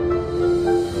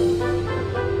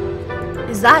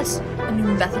 is that a new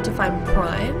method to find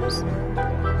primes?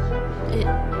 It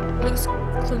looks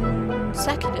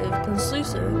consecutive,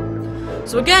 conclusive.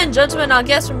 So again, gentlemen, our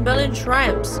guest from Berlin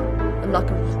triumphs. The luck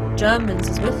of Germans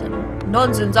is with him.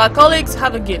 Nonsense, our colleagues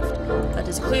have a gift. That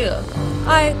is clear.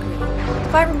 I agree.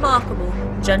 Quite remarkable.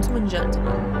 Gentlemen. If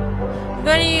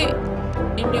only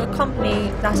in your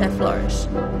company that I flourish.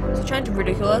 Is he trying to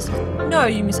ridicule us? No,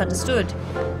 you misunderstood.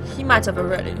 He might have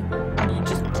already. You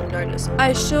just didn't notice. I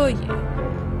assure you.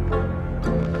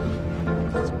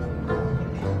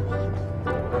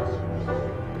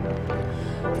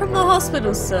 From the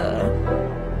hospital, sir.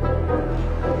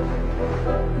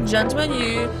 Gentlemen,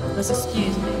 you must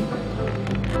excuse me.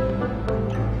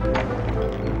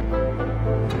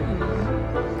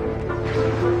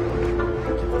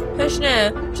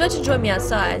 Commissioner, would you like to join me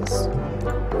outside?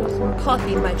 With some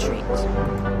coffee and my treat.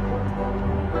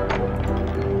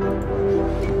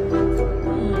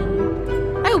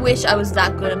 I wish I was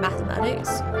that good at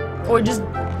mathematics. Or just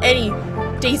any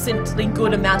decently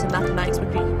good amount of mathematics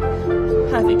would be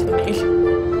perfect for me.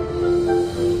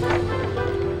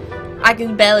 I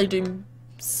can barely do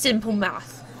simple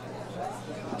math.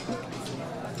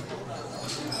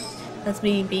 That's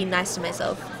me being nice to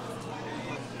myself.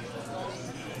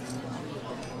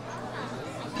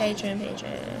 Patron.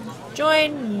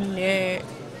 Join.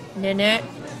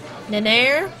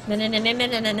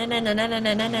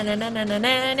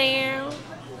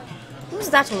 What was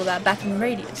that all about back in the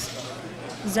radius?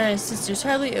 Xana's sister is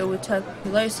terribly ill with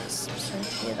tuberculosis. I'm sorry to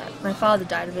hear that. My father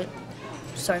died of it.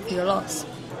 Sorry for your loss.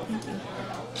 Thank you.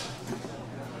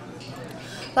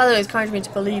 Father always encouraged me to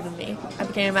believe in me. I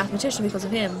became a mathematician because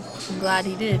of him. I'm glad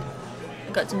he did.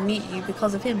 I got to meet you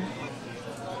because of him.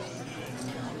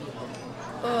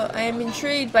 I am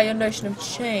intrigued by your notion of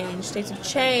change, states of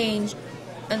change,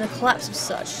 and the collapse of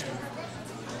such.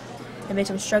 Admit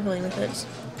I'm struggling with it.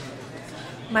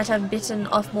 Might have bitten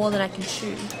off more than I can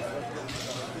chew.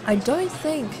 I don't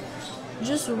think.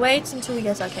 Just wait until we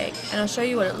get our cake, and I'll show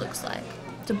you what it looks like.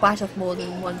 To bite off more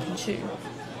than one can chew.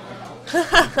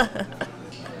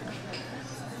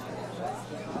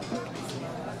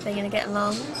 They're gonna get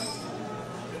along?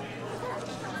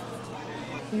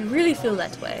 You really feel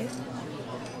that way?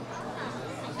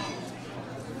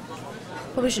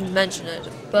 Probably shouldn't mention it,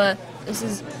 but this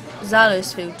is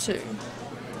Zalo's field too.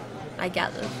 I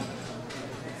gather.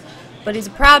 But he's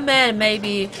a proud man and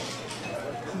maybe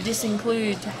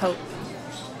disinclude to help.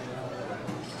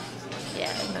 Yeah,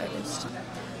 I've noticed.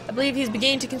 I believe he's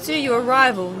beginning to consider you a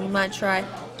rival. You might try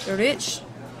rich.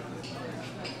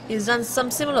 He has done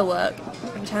some similar work.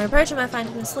 Every time I approach him, I find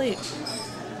him asleep.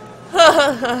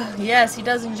 Yes, he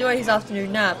does enjoy his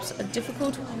afternoon naps. A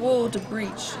difficult wall to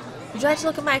breach. Would you like to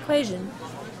look at my equation?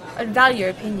 I'd value your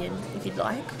opinion, if you'd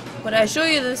like. But I assure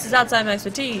you this is outside my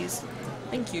expertise.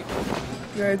 Thank you.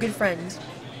 You're a good friend.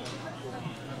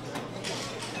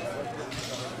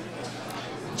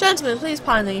 Gentlemen, please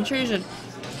pardon the intrusion.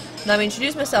 Let me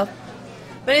introduce myself.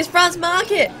 My name is France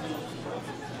Market.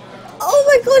 Oh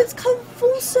my god, it's come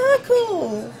full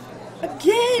circle!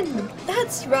 Again!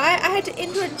 That's right, I had to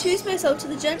introduce myself to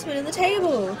the gentleman at the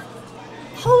table.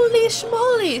 Holy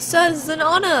schmoly, sir, this is an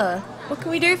honour. What can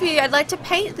we do for you? I'd like to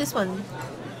paint this one.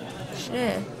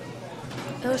 Sure.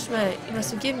 Oh, Schmo, you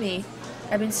must forgive me.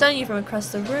 I've been studying you from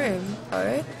across the room.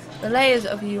 Oh, the layers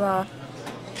of you are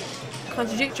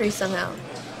contradictory somehow.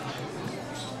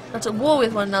 Not at war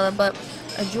with one another, but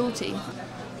a duality.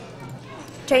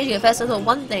 Changing at first I thought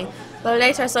one thing, but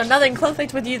later I saw another in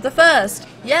conflict with you the first.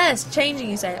 Yes, changing,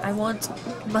 you say.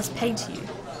 Must paint you.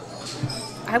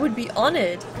 I would be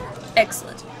honoured.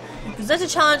 Excellent. You present a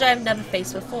challenge I have never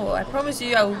faced before. I promise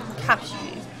you I will capture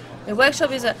you. The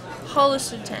workshop is at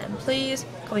Hollisterton. Please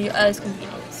come at your earliest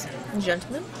convenience.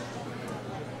 Gentlemen,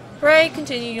 pray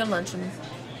continue your luncheon.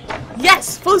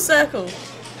 Yes! Full circle!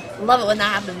 Love it when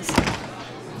that happens.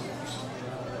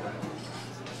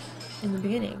 In the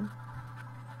beginning,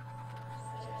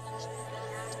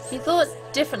 he thought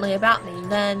differently about me,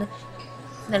 then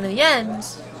in the end,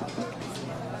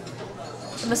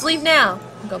 I must leave now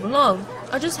and go along.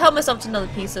 I'll just help myself to another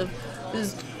piece of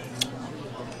this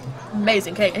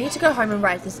amazing cake. I need to go home and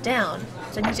write this down.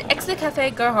 So I need to exit the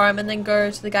cafe, go home, and then go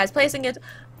to the guy's place and get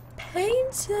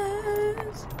painted.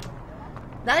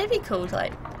 That'd be cool to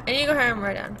like, I need to go home and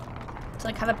write down. To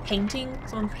like have a painting,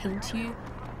 someone paint you.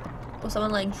 Or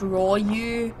someone like draw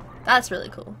you. That's really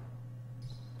cool.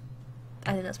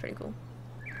 I think that's pretty cool.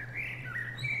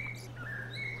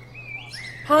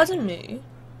 Pardon me.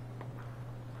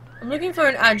 I'm looking for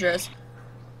an address.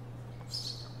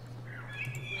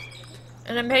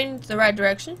 And I'm heading to the right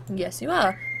direction? Yes, you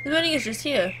are. The building is just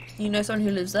here. You know someone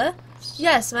who lives there?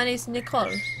 Yes, my name's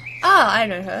Nicole. Ah, I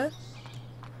know her.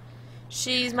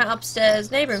 She's my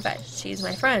upstairs neighbor, in fact. She's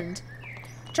my friend.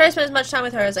 I try to spend as much time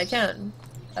with her as I can.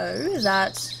 Oh,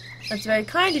 that's very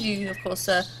kind of you, of course,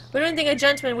 sir. But I don't think a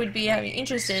gentleman would be having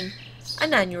interest in a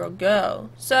 9-year-old girl.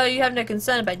 So you have no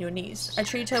concern about your niece. I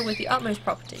treat her with the utmost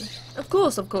property. Of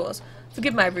course, of course.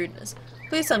 Forgive my rudeness.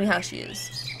 Please tell me how she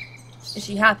is. Is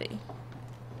she happy?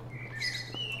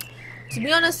 To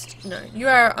be honest, no. You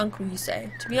are our uncle, you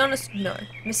say. To be honest, no.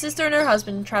 My sister and her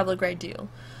husband travel a great deal.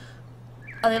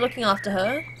 Are they looking after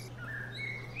her?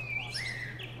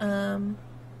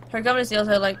 Her governess yells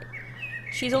at her like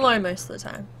she's alone most of the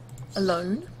time.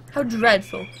 Alone? How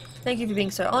dreadful. Thank you for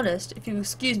being so honest. If you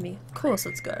excuse me, of course,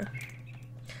 let's go.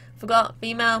 Forgot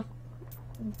female.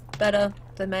 Better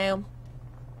than male.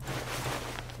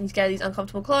 Need to get these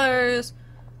uncomfortable clothes.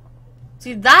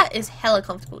 See, that is hella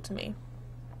comfortable to me.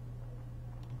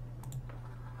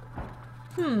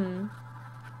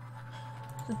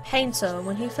 The painter,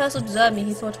 when he first observed me,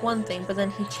 he thought one thing, but then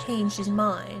he changed his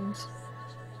mind.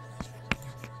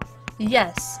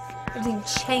 Yes, everything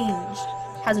changed,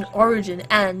 has an origin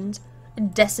and a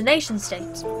destination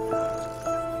state.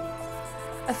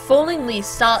 A falling leaf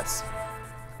starts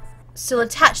still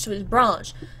attached to its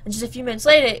branch, and just a few minutes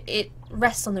later, it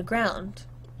rests on the ground.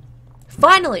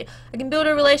 Finally, I can build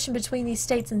a relation between these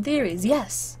states and theories,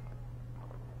 yes.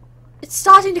 It's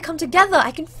starting to come together,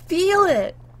 I can feel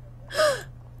it.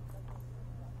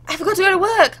 I forgot to go to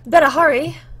work! Better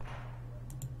hurry!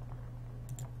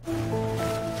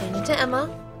 Hand it to Emma.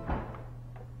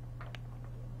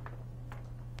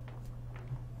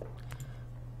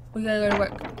 We gotta go to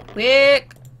work.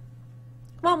 Quick!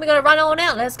 Come on, we gotta run on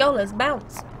out. Let's go, let's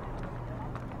bounce.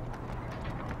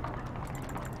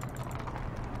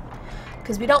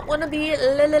 Cause we don't wanna be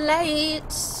late.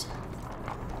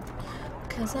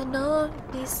 Cause I know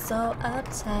I'd be so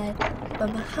uptight,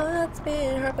 but my heart's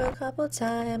been hurt a couple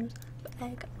times.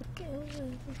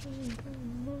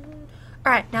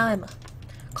 Alright, now Emma.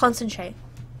 Concentrate.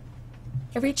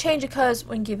 Every change occurs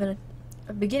when given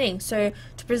a beginning, so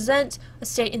to present a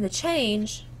state in the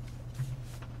change,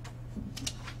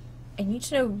 I need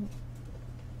to know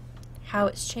how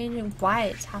it's changing, why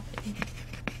it's happening.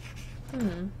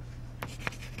 If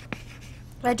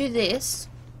I do this,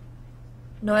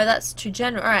 no, that's too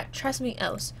general. Alright, try something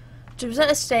else. To present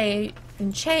a state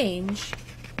in change,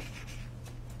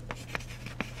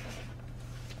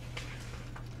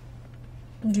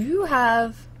 do you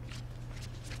have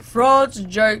frauds,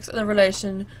 jokes, and a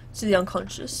relation to the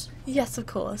unconscious? Yes, of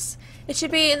course. It should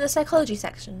be in the psychology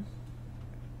section.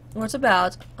 What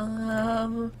about,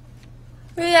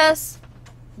 yes.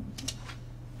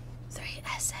 3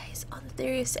 essays on the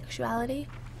theory of sexuality.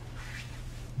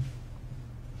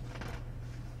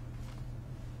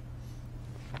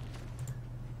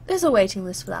 There's a waiting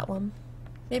list for that one.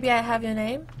 Maybe I have your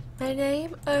name? My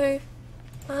name? Oh,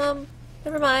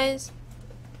 never mind.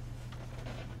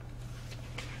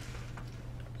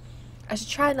 I should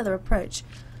try another approach.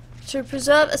 To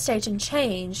preserve a state in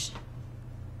change,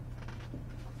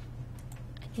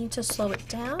 I need to slow it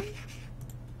down?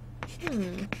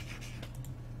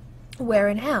 Where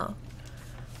and how?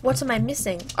 What am I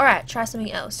missing? Alright, try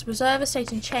something else. To preserve a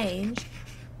state in change.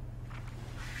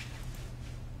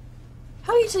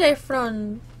 How are you today,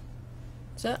 Fron?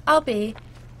 So, I'll be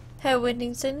Herr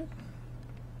Whittington.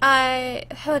 I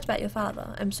heard about your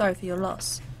father. I'm sorry for your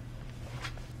loss.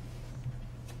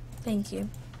 Thank you.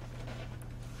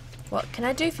 What can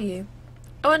I do for you?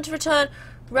 I want to return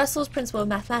Russell's Principle of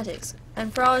Mathematics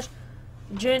and Frage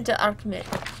June de Archimede.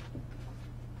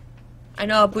 I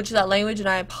know I butchered that language and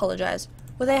I apologize.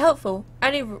 Were they helpful? I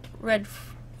only read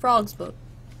Frog's book.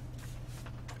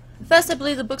 First I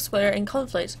believed the books were in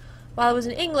conflict. While I was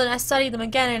in England, I studied them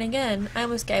again and again. I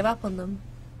almost gave up on them.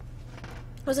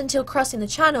 It was until crossing the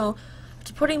Channel,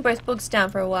 after putting both books down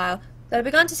for a while, that I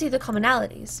began to see the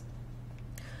commonalities.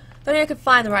 If only I could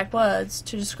find the right words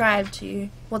to describe to you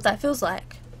what that feels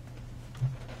like.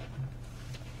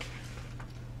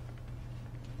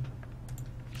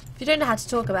 If you don't know how to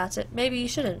talk about it, maybe you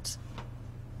shouldn't.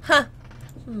 Huh.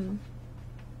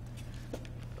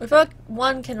 Without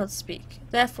one cannot speak,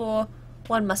 therefore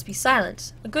one must be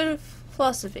silent. A good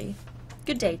philosophy.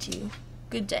 Good day to you.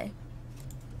 Good day.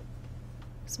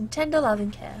 Some tender love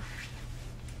and care.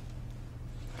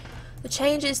 The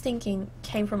change in his thinking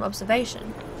came from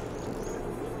observation.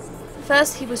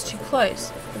 First he was too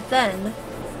close, but then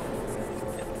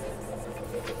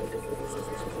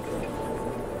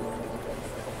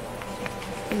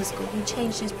the school, he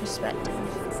changed his perspective.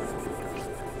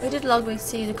 We did Logwig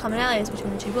see the commonalities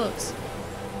between the two books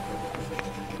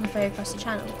on the ferry across the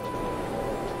channel.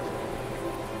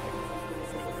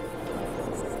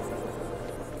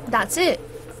 That's it.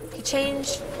 His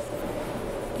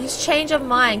change of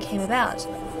mind came about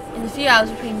in the few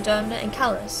hours between Dermot and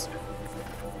Callus.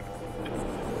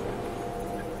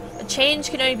 A change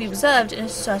can only be observed in a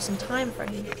certain time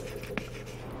frame.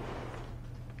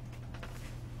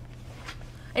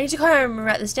 I need to go home and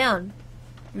write this down.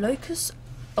 Locus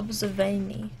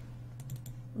observandi.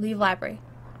 Leave library.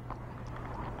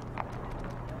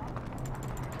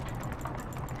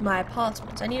 My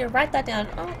apartment. I need to write that down.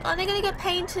 Oh, are they gonna get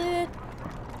painted?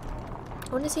 I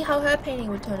want to see how her painting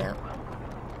would turn out.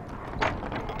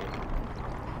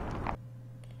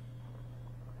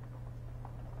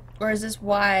 Or is this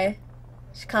why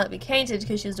she can't be painted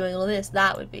because she's doing all this?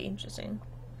 That would be interesting.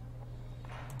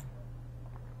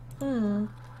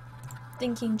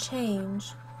 Thinking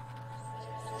change.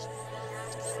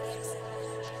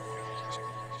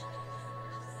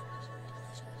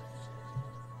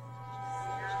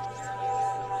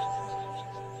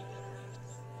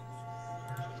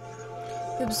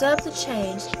 We observe the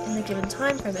change in a given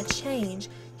time frame. A change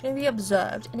can be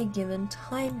observed in a given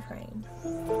time frame.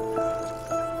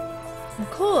 Of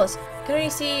course, you can only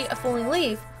see a falling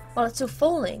leaf while it's still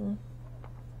falling.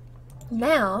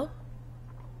 Now,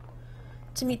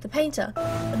 to meet the painter,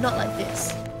 but not like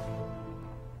this.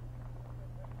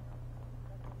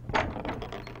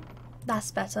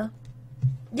 That's better.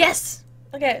 Yes!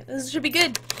 Okay, this should be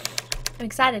good. I'm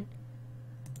excited.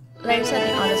 Later said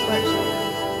the artist workshop.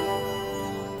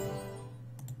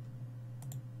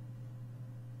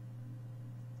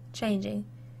 Changing.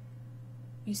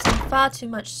 You see far too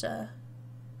much, sir.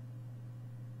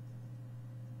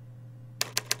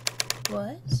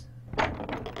 What?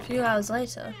 A few hours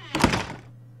later.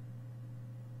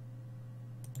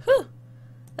 Whew!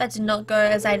 That did not go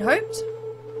as I'd hoped.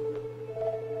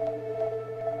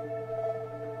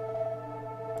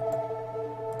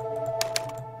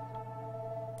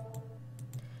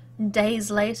 Days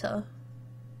later.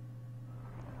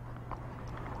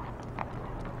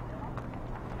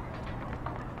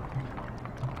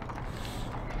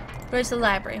 Go to the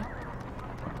library.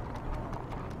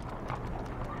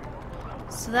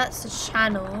 So that's the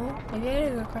channel. Maybe I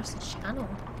gotta go across the channel.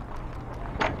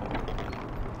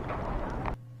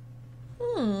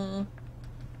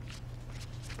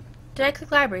 Did I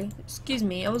click library? Excuse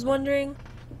me, I was wondering.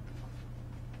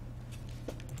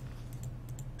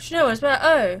 Should know what it's about.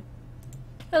 Oh.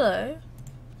 Hello.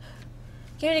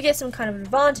 Came to get some kind of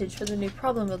advantage for the new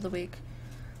problem of the week.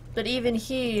 But even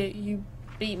here, you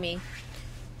beat me.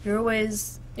 You're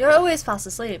always fast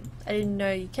asleep. I didn't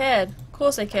know you cared. Of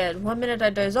course I cared. 1 minute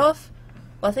I doze off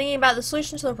while thinking about the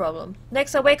solution to the problem.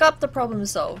 Next I wake up, the problem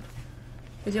is solved.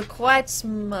 With your quiet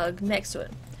smug next to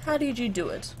it. How did you do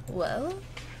it? Well,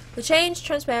 the change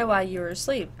transpired while you were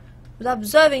asleep. Without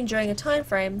observing during a time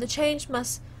frame, the change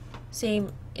must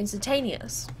seem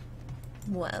instantaneous.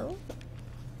 Well,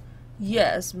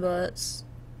 yes, but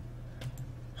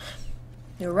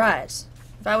you're right.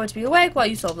 If I were to be awake while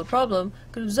you solve the problem,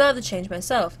 I could observe the change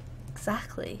myself.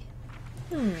 Exactly.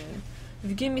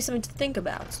 You've given me something to think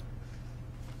about.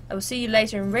 I will see you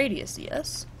later in Radius,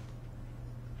 yes?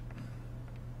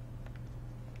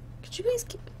 Could you please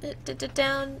keep it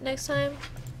down next time?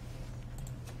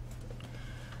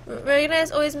 Regina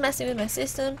is always messing with my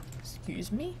system.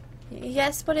 Excuse me?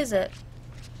 Yes, what is it?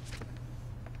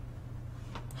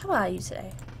 How are you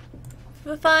today?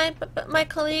 We're fine, but my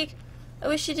colleague, I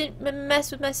wish you didn't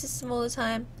mess with my system all the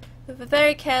time. We're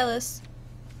very careless.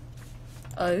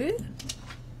 Oh? I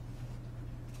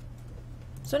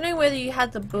was wondering whether you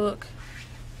had the book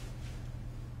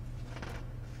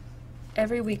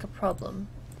Every Week a Problem.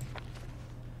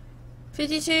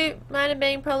 52 minor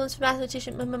main problems for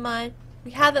mathematician mind.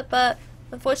 We have it, but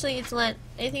unfortunately it's Lent.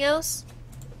 Anything else?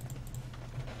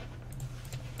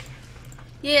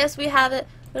 Yes, we have it,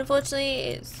 but unfortunately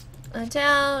it's Lent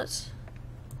out.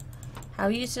 How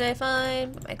are you today?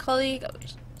 Fine. But my colleague,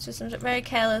 systems are very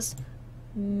careless.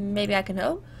 Maybe I can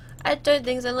help. I don't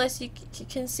think so, unless you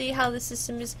can see how the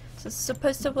system is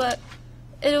supposed to work.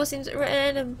 It all seems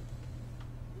random.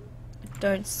 I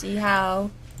don't see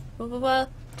how. Well,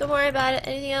 don't worry about it.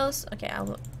 Anything else? Okay,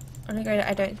 I'm gonna go to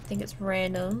I don't think it's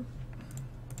random.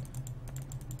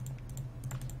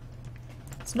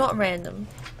 It's not random.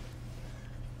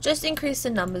 Just increase the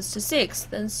numbers to 6,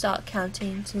 then start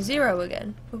counting to 0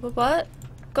 again. What?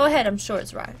 Go ahead, I'm sure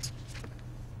it's right.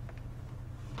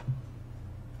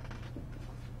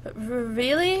 But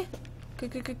really?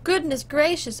 Goodness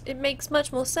gracious, it makes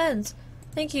much more sense.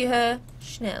 Thank you, Herr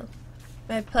Schnell.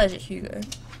 My pleasure, Hugo.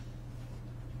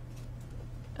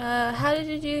 How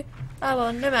did you... Oh,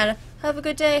 well, no matter. Have a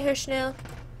good day, Herr Schnell.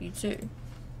 You too.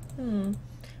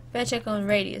 Better check on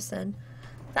Radius, then.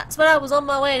 That's what I was on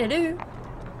my way to do.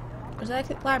 Or did I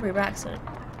click library by accident?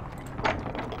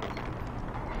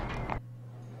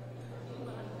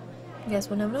 Guess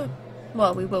we'll never know.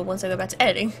 Well, we will once I go back to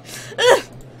editing.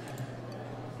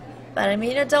 But I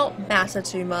mean, it don't matter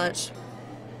too much.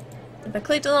 If I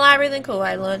clicked on the library, then cool,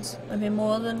 I learned a bit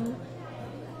more than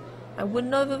I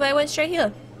wouldn't have if I went straight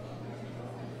here.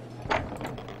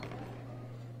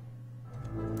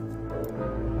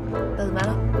 Doesn't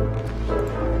matter.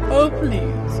 Oh,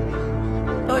 please.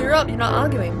 Oh, you're up. You're not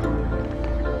arguing.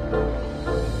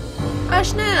 Oh,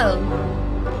 Schnell!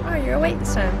 Oh, you're awake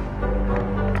this time.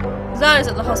 Zana's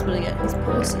at the hospital again. His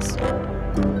pulses.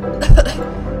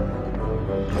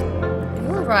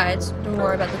 You're alright. Don't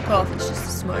worry about the cough. It's just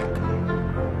the smoke.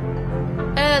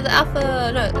 The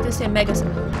alpha... No, this is mega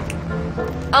symbol.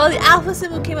 Oh, the alpha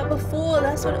symbol came up before.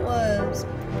 That's what it was.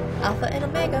 Alpha and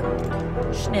omega.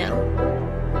 Schnell.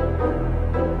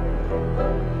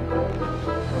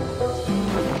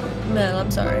 Mel, I'm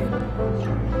sorry.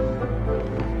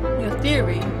 Your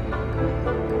theory.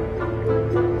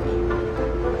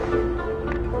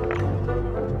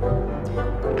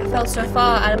 I felt so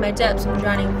far out of my depths and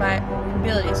drowning in my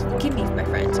abilities. Forgive me, my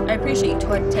friend. I appreciate you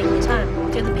taking the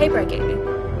time. Give the paper I gave you.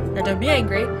 Now don't be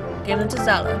angry. Give them to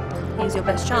Zala. He's your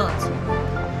best chance.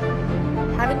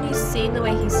 Haven't you seen the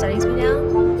way he studies me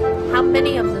now? How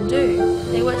many of them do?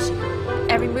 They watch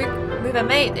every move I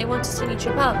make. They want to see me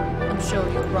trip up. I'm sure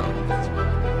you're wrong.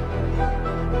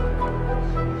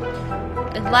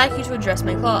 I'd like you to address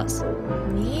my class.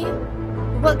 Me?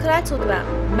 What could I talk about?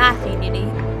 Math, you ninny.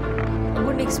 I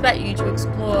wouldn't expect you to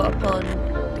explore upon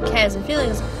the cares and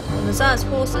feelings of the Zana's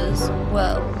horses.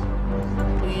 Well,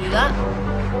 will you do that?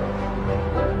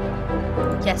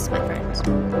 Yes, my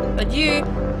friend. But you,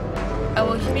 I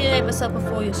will humiliate myself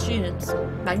before your students.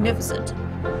 Magnificent.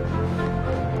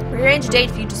 Rearrange a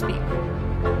date for you to speak.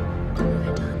 What have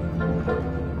I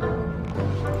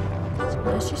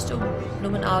done? Is she still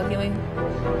woman arguing?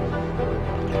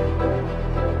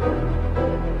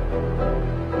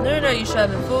 No, you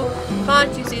Sherman fool.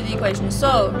 Can't you see the equation is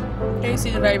solved? Can't you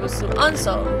see the variables still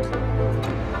unsolved?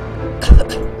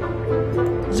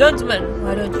 Gentlemen,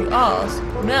 why don't you ask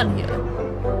the man here?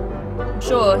 I'm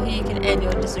sure he can end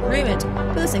your disagreement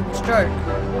with a single stroke.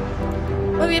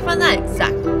 Where do you find that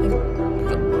exactly?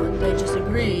 They just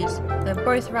agreed. They're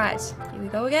both right. Here we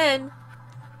go again.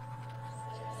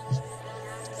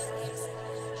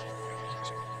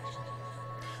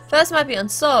 First might be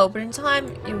unsolved, but in time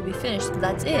it will be finished.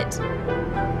 That's it.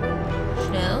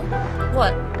 Schnell?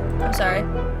 What? I'm sorry.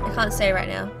 I can't say right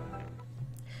now.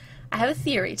 I have a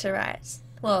theory to write.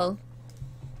 Well,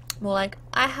 more like,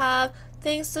 I have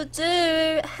things to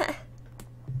do.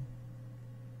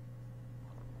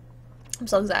 I'm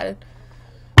so excited.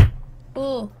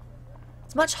 Oh,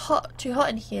 it's too hot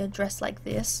in here dressed like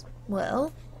this.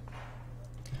 Well,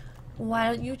 why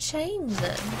don't you change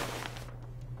then?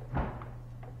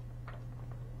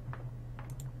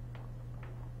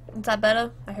 Is that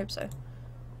better? I hope so.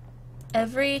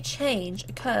 Every change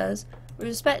occurs with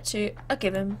respect to a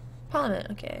given parliament.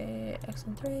 Okay, X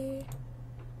on 3.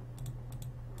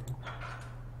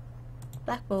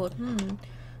 Blackboard.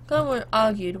 Goldman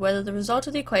argued whether the result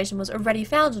of the equation was already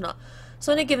found or not.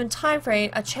 So in a given time frame,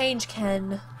 a change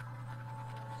can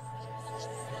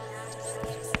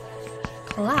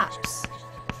collapse.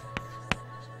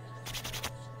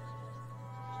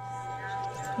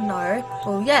 No.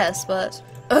 Well, yes, but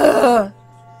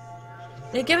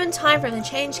in a given time frame, the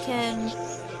change can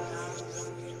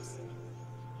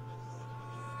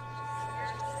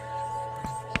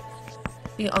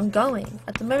be ongoing.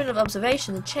 At the moment of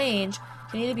observation, the change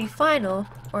can either be final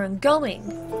or ongoing.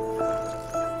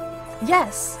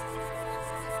 Yes!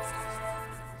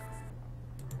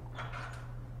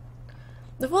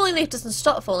 The falling leaf doesn't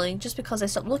stop falling just because I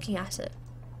stop looking at it.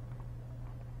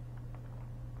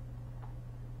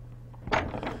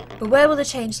 But where will the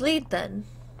change lead then?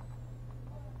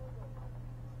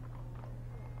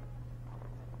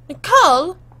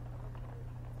 Nicole?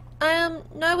 I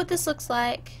know what this looks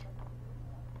like.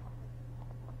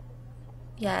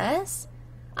 Yes?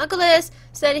 Uncle Liz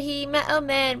said he met a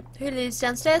man who lives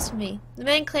downstairs from me. The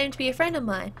man claimed to be a friend of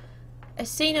mine. I'd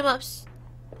seen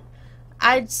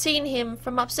him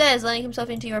from upstairs letting himself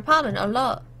into your apartment a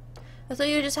lot. I thought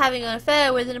you were just having an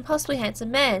affair with an impossibly handsome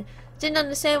man. Didn't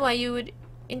understand why you would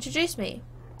introduce me.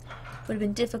 Would have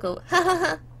been difficult. Ha ha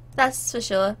ha. That's for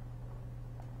sure.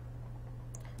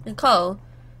 Nicole,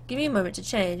 Give me a moment to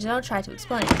change, and I'll try to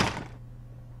explain.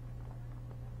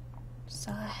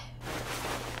 Sigh.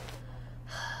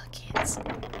 Kids.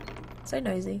 So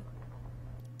nosy.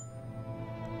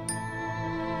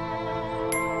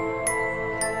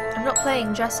 I'm not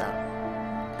playing dress up.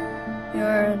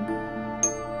 You're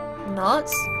not?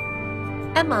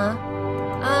 Emma?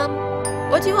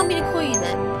 What do you want me to call you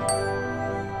then?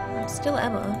 I'm still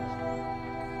Emma.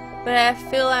 But I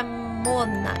feel I'm more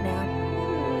than that now.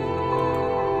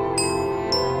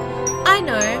 I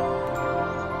know.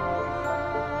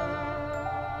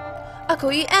 I'll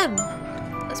call you M.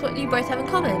 That's what you both have in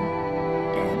common. M.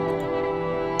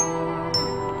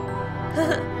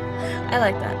 I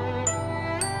like that.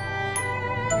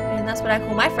 And that's what I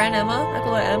call my friend Emma. I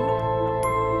call her M.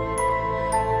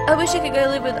 I wish I could go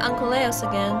live with Uncle Leos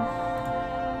again.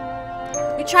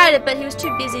 We tried it, but he was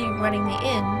too busy running the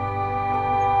inn.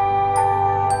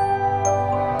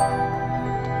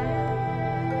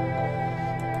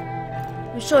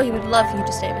 I'm sure he would love for you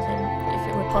to stay with him, if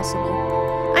it were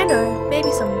possible. I know,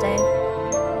 maybe someday.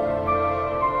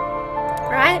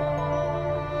 Right?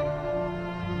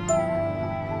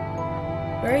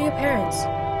 Where are your parents?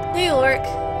 New York.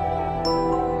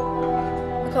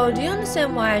 Nicole, do you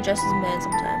understand why I dress as a man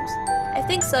sometimes? I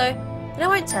think so, and I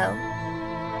won't tell.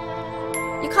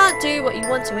 You can't do what you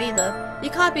want to either. You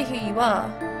can't be who you are.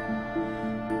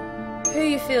 Who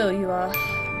you feel you are.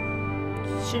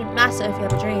 Shouldn't matter if you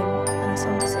have a dream and a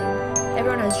song to sing.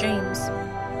 Everyone has dreams.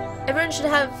 Everyone should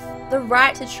have the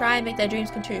right to try and make their dreams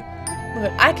come true.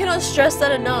 Look, I cannot stress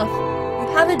that enough. You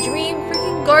have a dream,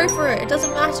 freaking go for it. It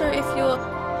doesn't matter if you're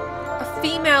a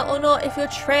female or not, if you're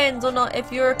trans or not,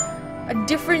 if you're a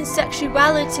different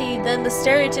sexuality than the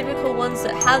stereotypical ones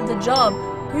that have the job.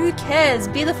 Who cares?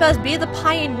 Be the first, be the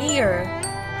pioneer.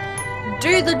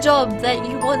 Do the job that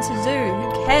you want to do.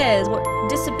 Who cares what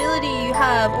disability you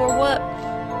have or what?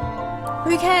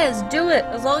 Who cares? Do it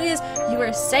as long as you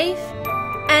are safe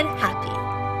and happy.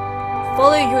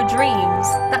 Follow your dreams.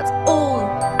 That's all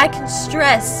I can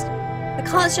stress. I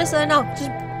can't stress that enough. Just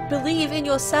believe in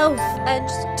yourself and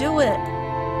just do it.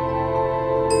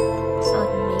 It's not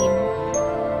mean.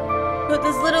 But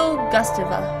this little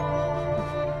Gustav,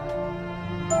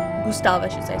 I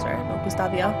should say, sorry, not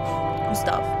Gustavia.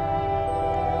 Gustav.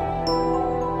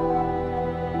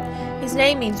 His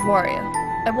name means warrior.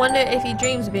 I wonder if he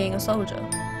dreams of being a soldier.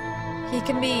 He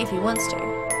can be if he wants to.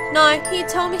 No, he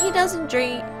told me he doesn't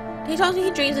dream. He told me he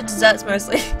dreams of desserts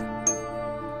mostly.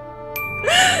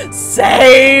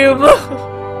 Same!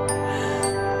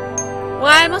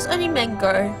 Why must only men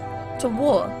go to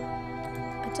war?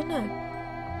 I don't know.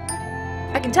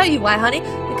 I can tell you why, honey.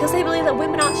 Because they believe that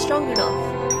women aren't strong enough.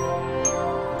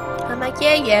 I'm like,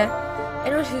 yeah.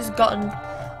 Anyone who's gotten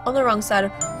on the wrong side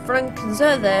of front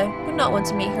concern there would not want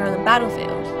to meet her on the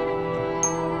battlefield.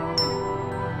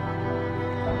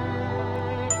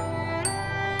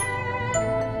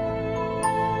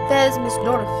 There's Miss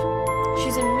Dorf.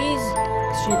 She's a music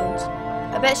student.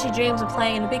 I bet she dreams of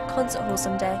playing in a big concert hall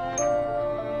someday.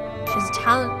 She's a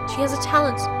talent. She has a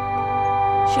talent.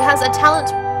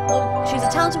 She's a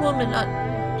talented woman.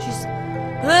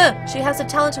 She has a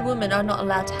talented woman are not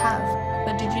allowed to have.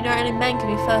 But did you know only men can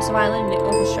be first violin in the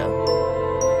orchestra?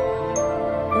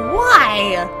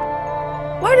 Why?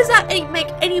 Why does that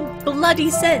make any bloody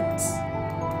sense?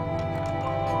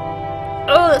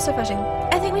 Oh, that's so frustrating.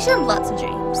 I think we should have lots of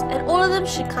dreams, and all of them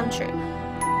should come true.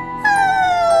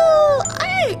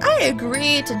 I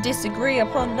agree to disagree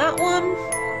upon that one.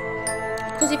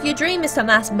 Because if your dream is to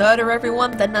mass murder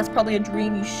everyone, then that's probably a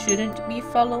dream you shouldn't be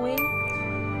following.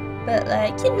 But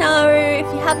like, you know, if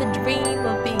you have a dream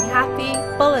of being happy,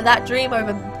 follow that dream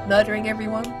over murdering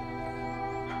everyone.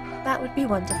 That would be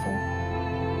wonderful.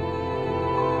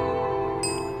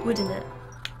 Wouldn't it?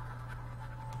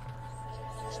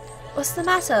 What's the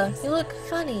matter? You look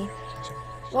funny.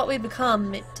 What we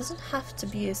become, it doesn't have to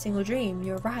be a single dream,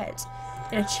 you're right.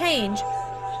 In a change,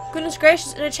 goodness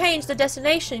gracious, in a change, the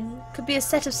destination could be a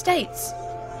set of states.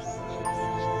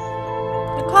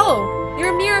 Nicole,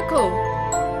 you're a miracle.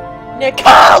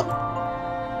 Nicole!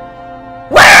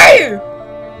 Where are you?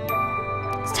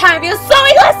 It's time for your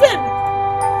sewing lesson!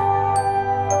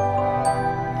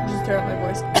 I just turned up my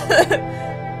voice.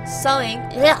 Sewing?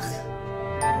 Ugh.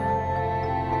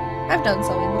 I've done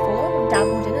sewing before. I've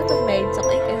dabbled in it. I've made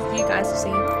something, as you guys have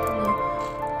seen on the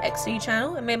XD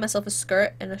channel. I made myself a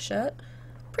skirt and a shirt.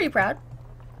 Pretty proud.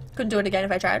 Couldn't do it again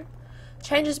if I tried.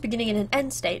 Change is beginning in an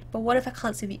end state, but what if I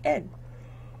can't see the end?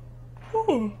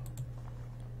 Ooh.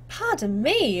 Pardon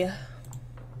me.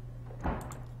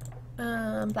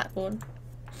 Blackboard.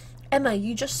 Emma,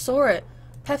 you just saw it.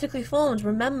 Perfectly formed.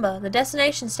 Remember, the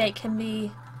destination state can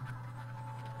be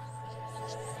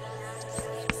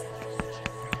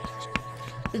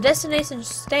destination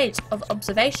state of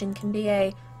observation can be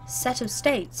a set of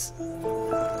states.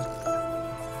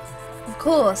 Of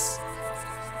course.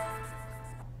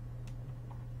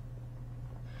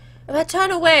 If I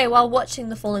turn away while watching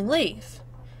the falling leaf,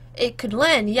 it could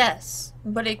land, yes,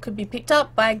 but it could be picked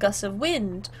up by a gust of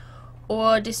wind,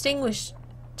 or disintegrate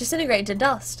into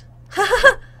dust.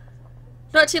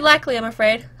 Not too likely, I'm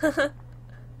afraid. Oh,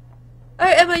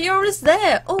 Emma, you're almost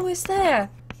there! Almost there!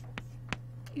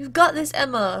 You've got this,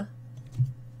 Emma!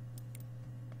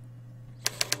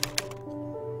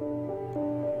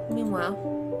 Meanwhile...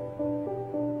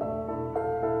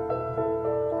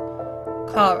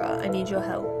 Kara, I need your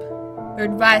help. Your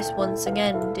advice once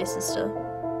again, dear sister.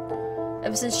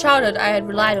 Ever since childhood, I had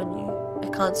relied on you. I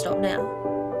can't stop now.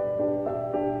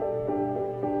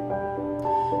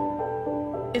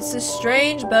 It's this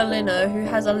strange Berliner who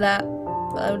has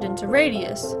allowed into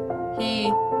Radius.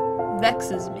 He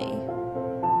vexes me.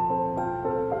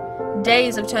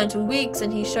 Days have turned to weeks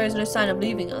and he shows no sign of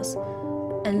leaving us.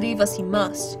 And leave us he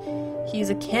must. He is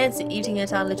a cancer eating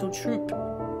at our little troop.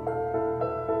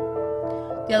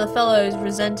 The other fellows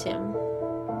resent him.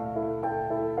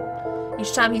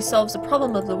 Each time he solves the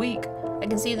problem of the week, I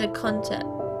can see the content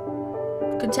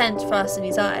for us in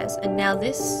his eyes. And now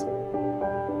this...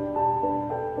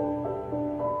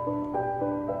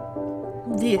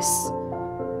 This.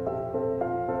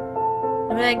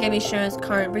 The man gave me Sherm's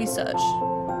current research.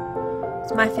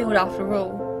 It's my field after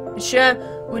all. But Sherm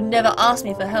would never ask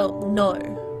me for help, no.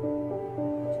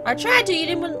 I tried to, you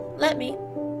didn't let me.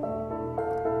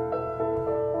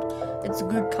 It's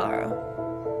good, Kara.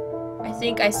 I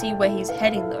think I see where he's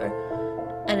heading though,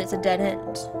 and it's a dead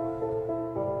end.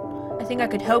 I think I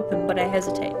could help him, but I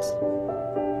hesitate.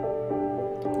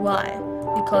 Why?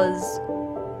 Because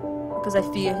I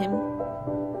fear him.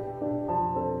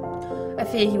 I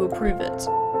fear he will prove it.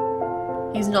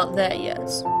 He's not there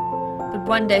yet. But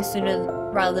one day sooner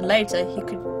rather than later, he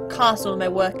could cast all my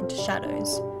work into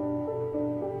shadows.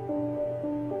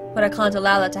 But I can't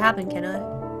allow that to happen, can I?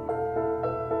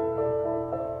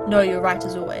 No, you're right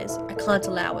as always. I can't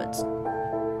allow it.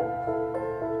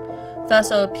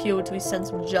 First I'll appeal to his sense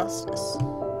of justice.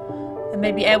 I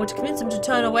may be able to convince him to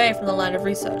turn away from the line of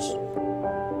research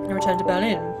and return to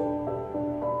Berlin.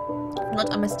 If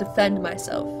not, I must defend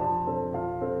myself.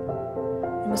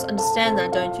 You must understand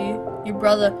that, don't you? Your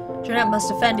brother, Jeanette, must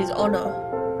defend his honor.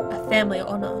 A family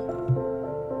honor.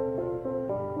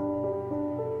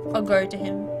 I'll go to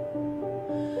him.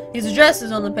 His address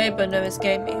is on the paper, no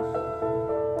escape me.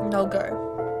 And I'll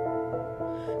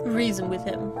go. Reason with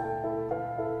him.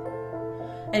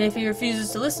 And if he refuses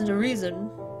to listen to reason,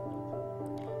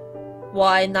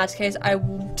 why, in that case, I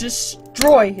will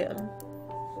destroy him.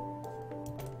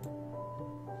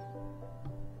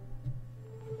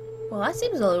 Well, that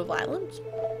seems a little violent.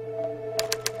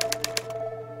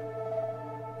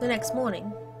 The next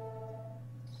morning.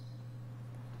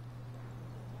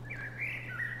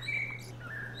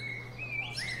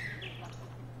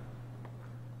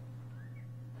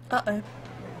 Uh-oh.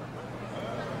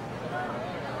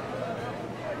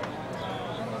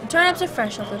 The turnips are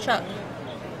fresh off the truck.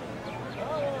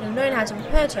 I've known how to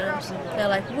prepare turnips. They're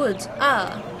like woods.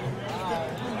 Ah.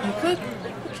 You cook?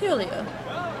 Peculiar.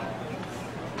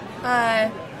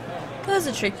 There's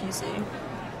a trick, you see.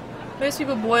 Most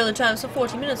people boil the turnips for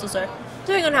 40 minutes or so,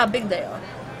 depending on how big they are,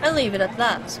 and leave it at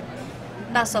that.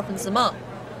 That softens them up.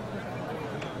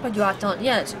 But you aren't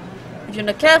yet. If you're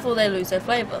not careful, they lose their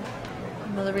flavour.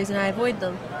 Another reason I avoid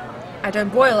them. I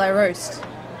don't boil, I roast.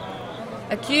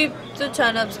 I cube the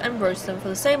turnips and roast them for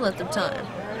the same length of time.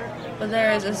 But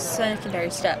there is a secondary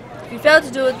step. If you fail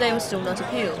to do it, they will still not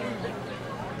appeal.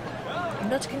 I'm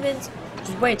not convinced.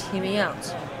 Just wait, hear me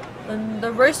out. When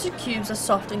the roasted cubes are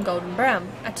soft and golden brown,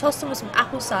 I toss them with some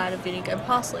apple cider vinegar and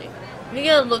parsley.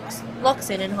 Vinegar locks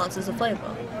in and enhances the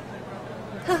flavour.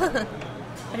 I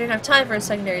don't have time for a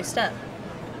secondary step.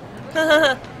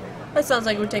 That sounds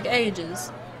like it would take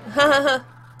ages.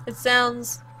 It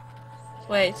sounds...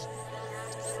 Wait.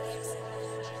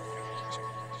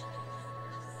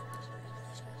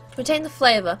 To retain the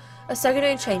flavour, a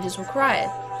secondary change is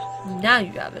required. Now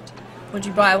you have it. Would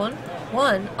you buy one?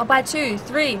 One? I'll buy 2,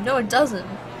 3, no a dozen.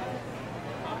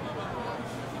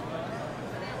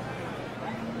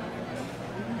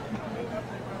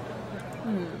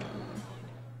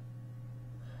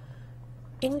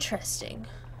 Interesting.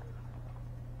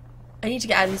 I need to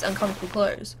get out of these uncomfortable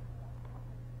clothes.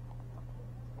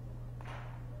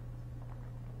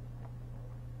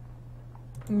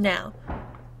 Now,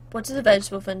 what does the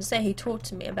vegetable vendor say he talked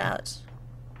to me about?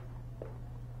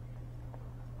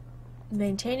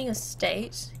 Maintaining a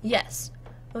state? Yes.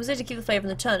 What was it to keep the flavour in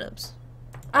the turnips?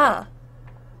 Ah.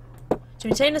 to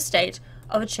maintain a state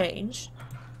of a change.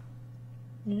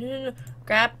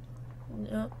 Grab.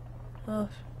 No. Oh.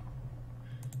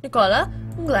 Nicola,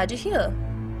 I'm glad you're here.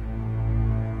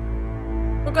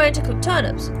 We're going to cook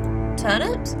turnips.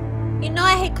 Turnips? You know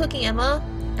I hate cooking, Emma.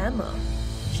 Emma?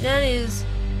 Shanann is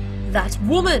that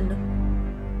woman.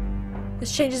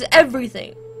 This changes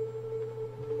everything.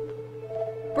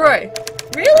 Bro,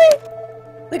 really?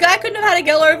 The guy couldn't have had a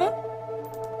girl over?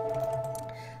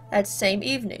 That same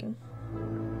evening.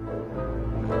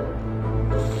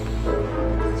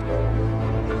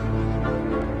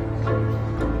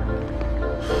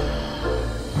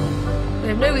 We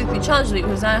have no weekly challenge this week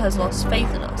because Anna has lost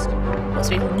faith in us. Lost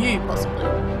faith in you, possibly.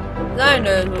 Anna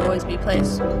knows will always be a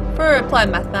place for a applied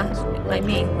mathematician like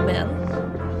me, male.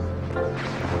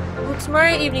 Will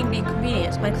tomorrow evening be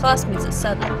convenient? My class meets at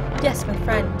 7. Yes, my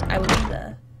friend, I will be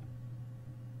there.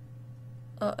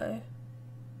 Uh-oh.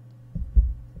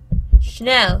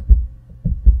 Chanel,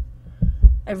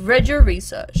 I've read your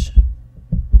research.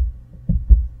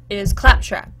 It is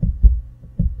claptrap.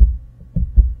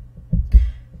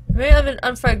 You may have an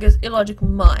unfocused, illogical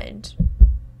mind.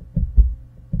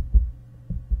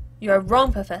 You are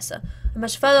wrong, Professor. I'm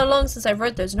much further along since I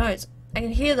wrote those notes. I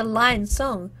can hear the lion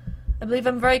sung. I believe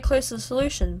I'm very close to the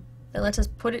solution. Then let us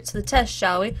put it to the test,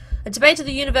 shall we? A debate at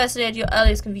the university at your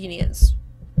earliest convenience.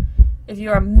 If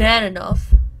you are man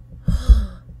enough.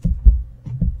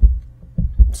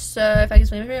 So, if I can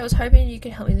explain, I was hoping you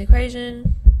could help me with the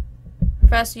equation.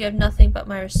 First, you have nothing but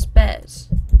my respect.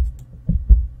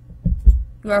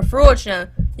 You are a fraud, now.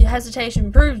 Your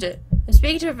hesitation proved it. I'm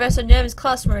speaking to Professor Nerman's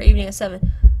class tomorrow evening at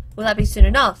 7. Will that be soon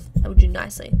enough? That would do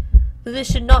nicely. But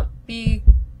this should not be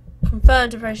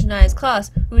confirmed to Professor Nier's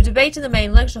class. We will debate in the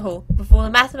main lecture hall before the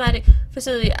mathematics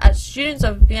facility at Students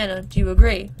of Vienna. Do you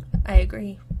agree? I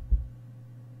agree.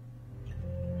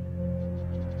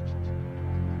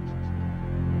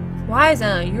 Wise,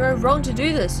 Anna, you are wrong to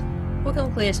do this. We'll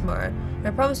come clear tomorrow.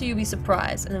 I promise you'll be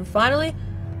surprised. And then finally,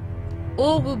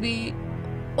 all will be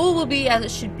as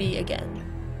it should be again.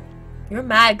 You're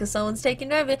mad because someone's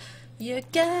taking over. You're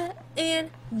getting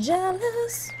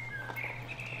jealous.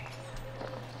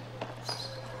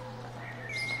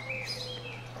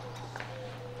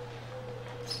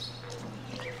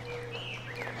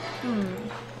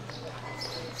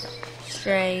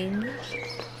 Strange.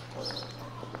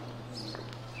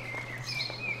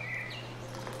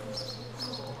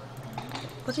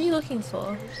 What are you looking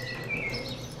for?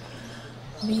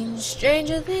 I mean,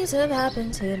 stranger things have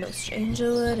happened here. No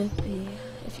stranger would it be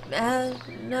if you met at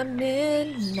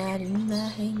midnight in the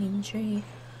hanging tree.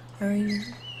 Are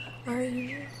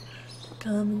you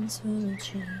coming to the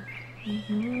tree?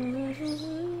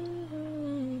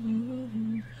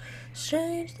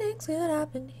 Strange things could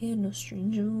happen here. No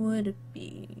stranger would it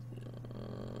be.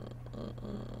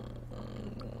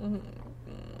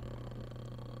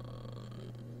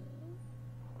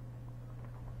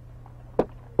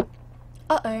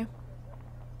 Uh-oh.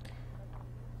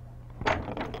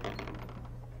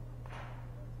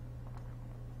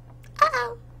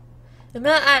 Uh-oh. The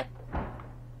minute I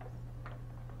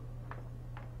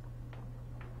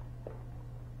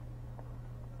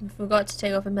forgot to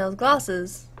take off Emel's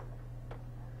glasses.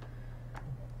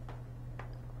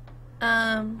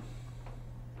 I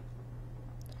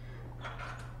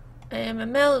am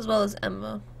Emel as well as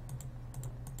Emma.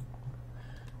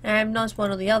 And I am not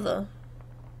one or the other.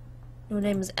 Your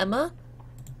name is Emma?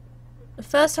 The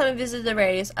first time I visited the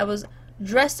radius, I was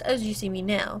dressed as you see me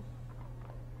now.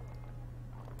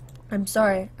 I'm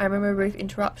sorry, I remember a brief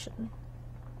interruption.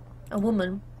 A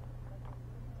woman.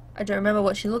 I don't remember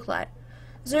what she looked like.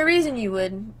 There's no reason you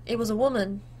would. It was a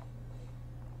woman.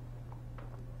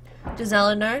 Does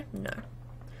Ella know? No.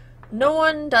 No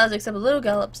one does except a little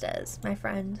girl upstairs, my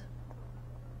friend.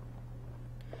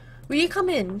 Will you come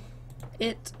in?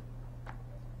 It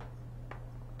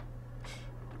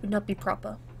would not be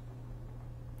proper.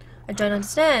 I don't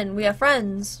understand. We are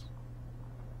friends.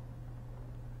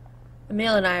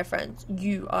 Emil and I are friends.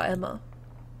 You are Emma.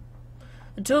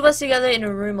 The two of us together in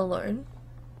a room alone.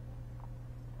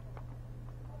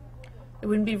 It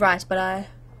wouldn't be right, but I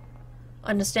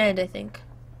understand, I think.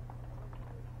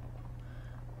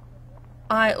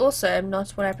 I also am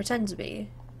not what I pretend to be.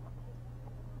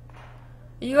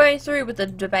 Are you going through with the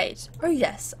debate? Oh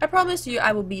yes, I promise you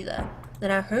I will be there.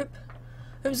 Then I hope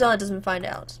Zella doesn't find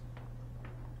out.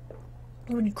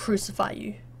 I'm going to crucify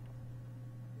you.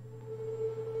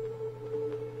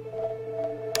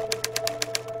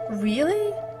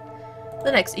 Really?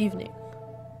 The next evening.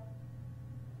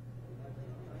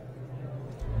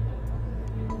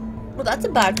 Well, that's a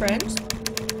bad friend.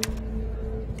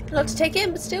 Not to take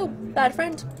in, but still, bad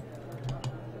friend.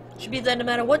 should be there no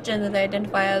matter what gender they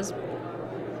identify as.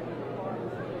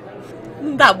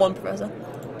 That one professor.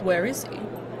 Where is he?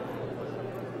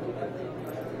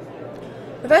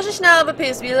 Professor Schnell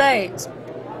appears to be late.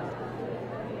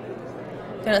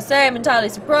 Cannot say I'm entirely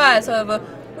surprised, however,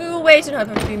 we will wait and hope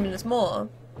for a few minutes more.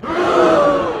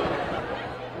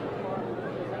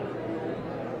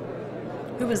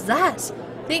 Who was that?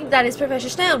 Think that is Professor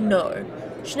Schnell? No.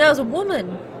 Schnell's a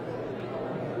woman.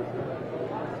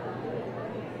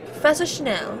 Professor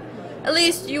Schnell. At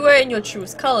least you were in your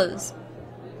truest colours.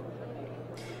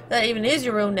 That even is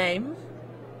your real name.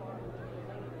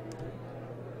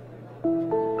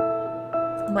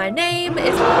 My name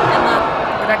is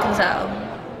Emma Reconcile.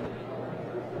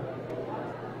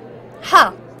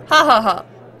 Ha! Ha ha ha!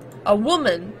 A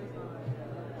woman!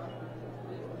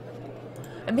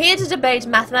 I'm here to debate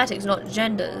mathematics, not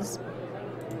genders.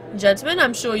 Gentlemen,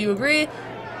 I'm sure you agree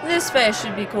this fair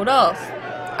should be called off.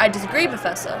 I disagree,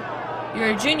 Professor.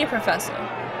 You're a junior professor.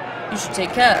 You should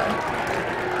take care.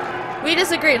 We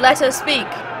disagree. Let her speak.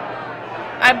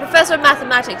 I'm Professor of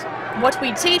Mathematics. What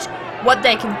we teach, what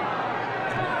they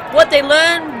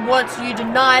learn, what you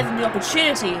deny them the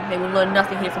opportunity. They will learn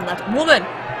nothing here from that woman.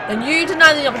 And you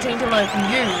deny them the opportunity to learn from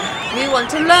you. We want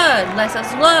to learn. Let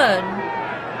us learn.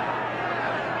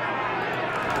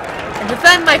 And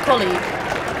defend my colleague.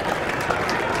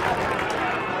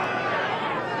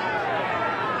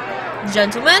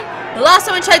 Gentlemen, the last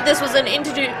time I checked, this was an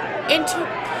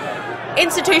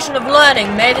institution of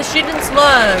learning. May the students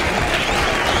learn.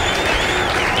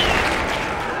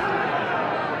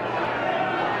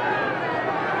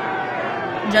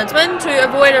 Gentlemen, to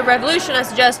avoid a revolution, I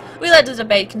suggest we let the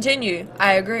debate continue.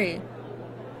 I agree.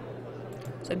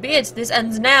 So be it. This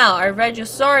ends now. I read your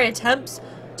sorry attempts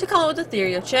to come up with a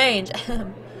theory of change.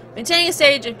 Maintaining a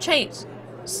stage of change.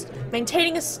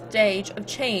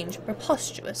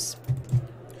 Preposterous.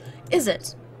 Is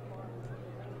it?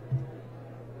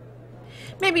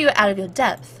 Maybe you're out of your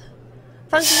depth.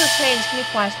 Functions of change can be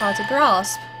quite hard to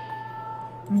grasp.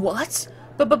 What?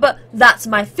 But that's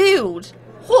my field.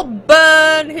 Oh,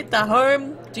 burn! Hit that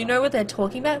home. Do you know what they're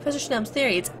talking about? Professor Schnell's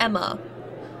theory. It's Emma.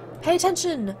 Pay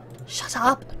attention. Shut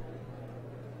up.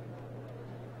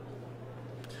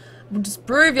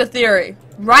 Disprove your theory.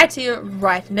 Right here,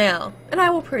 right now. And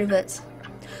I will prove it.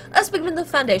 Let's begin the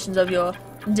foundations of your,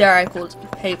 dare I call it,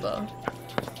 paper.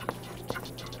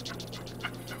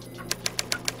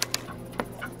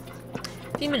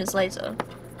 A few minutes later.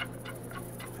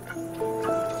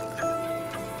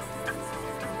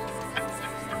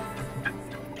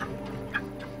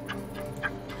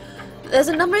 There's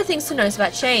a number of things to notice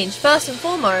about change. First and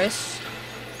foremost,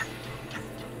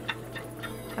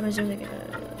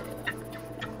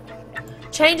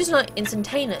 change is not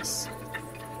instantaneous.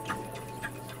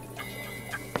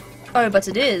 Oh, but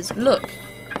it is. Look.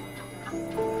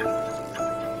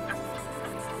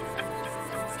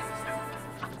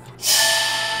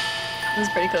 This is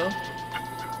pretty cool.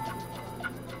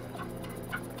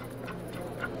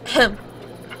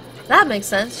 That makes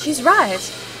sense. She's right.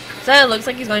 Zion looks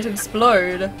like he's going to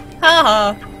explode.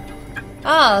 Haha.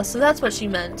 Ah, so that's what she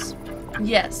meant.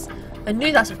 Yes, I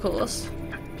knew that, of course.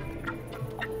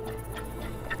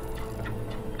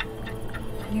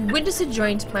 You witnessed a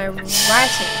joint my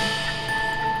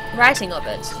writing of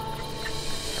it.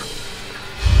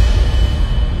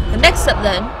 The next step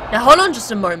then. Now hold on just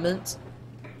a moment.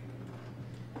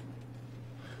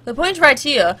 The point right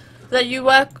here that you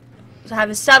work to have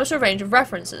established a range of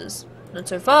references. Not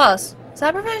so fast. Is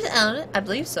that Professor Allen? I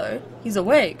believe so. He's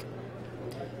awake.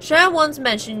 Sharon once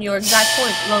mentioned your exact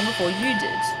point long before you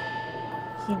did.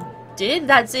 He did?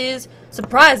 That is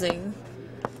surprising.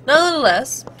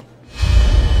 Nonetheless.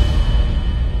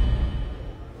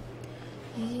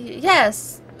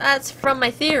 Yes, that's from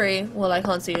my theory. Well, I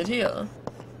can't see it here.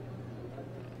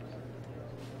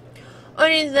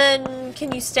 Only then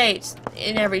can you state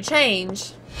in every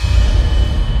change.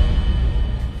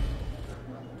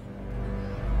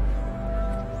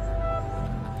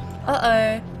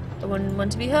 Uh-oh. I wouldn't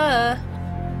want to be her.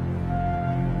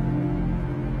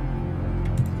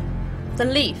 The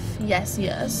leaf. Yes,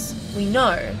 yes. We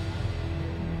know.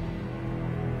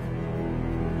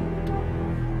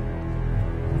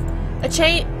 A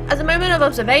change at the moment of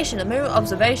observation. A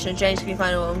change can be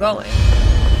final ongoing.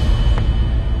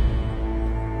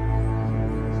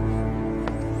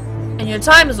 And your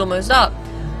time is almost up.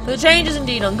 The change is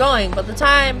indeed ongoing, but the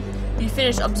time you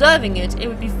finish observing it, it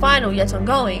would be final yet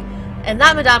ongoing. And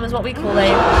that, madame, is what we call a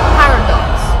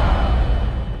paradox.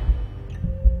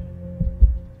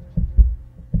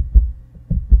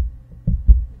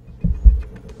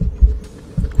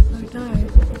 Oh no,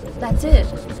 that's it.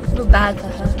 I feel bad for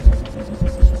her.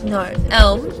 No.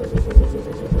 Elm.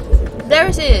 There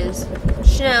it is.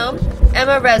 Chanel,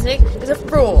 Emma Resnick is a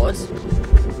fraud.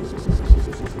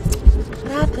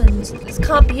 What happened? This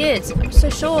can't be it. I'm so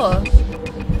sure.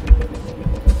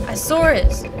 I saw it.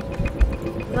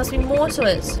 There must be more to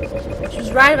it. She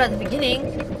was right about the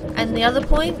beginning. And the other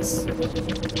points?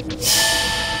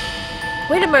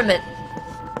 Wait a moment.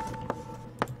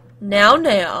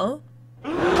 Now.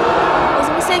 I was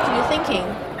a mistake in your thinking.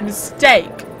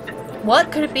 Mistake?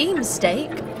 What? Could it be a mistake?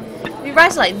 If you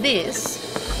write it like this...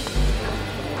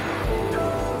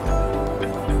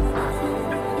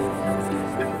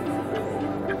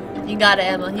 You got it,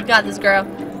 Emma. You got this, girl.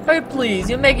 Oh, please.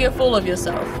 You're making a fool of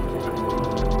yourself.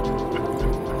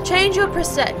 Change your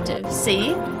perspective.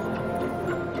 See?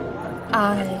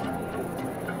 I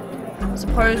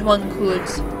suppose one could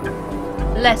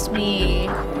let me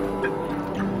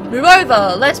move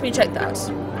over. Let me check that.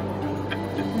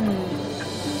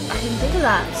 I didn't think of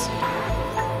that.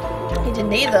 He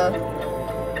didn't either.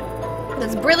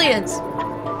 That's brilliant.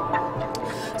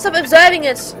 Stop observing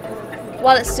it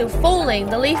while it's still falling.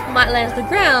 The leaf might land on the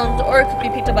ground, or it could be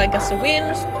picked up by a gust of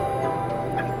wind.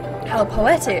 How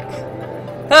poetic.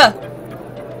 Huh.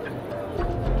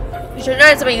 You should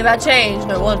know something about change,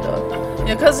 no wonder.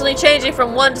 You're constantly changing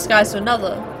from one disguise to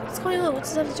another. What's going on? What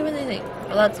does that have to do with anything?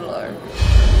 Well, that's low.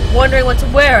 Wondering what to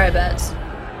wear, I bet.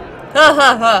 Ha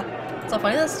ha ha. It's not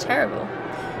funny, that's terrible.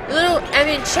 Your little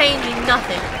ambient changing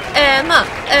nothing. Emma.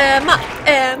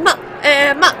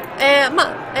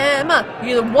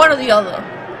 You're either one or the other.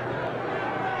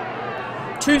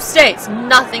 Two states,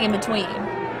 nothing in between.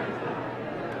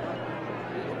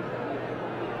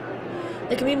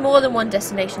 There can be more than one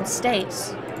destination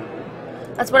state.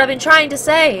 That's what I've been trying to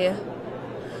say.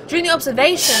 During the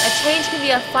observation, a change can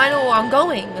be a final or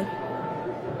ongoing.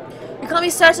 You can't be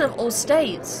certain of all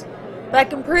states, but I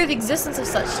can prove the existence of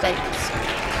such states.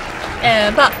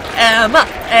 Emma.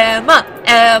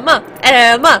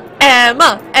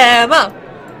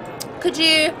 Could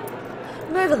you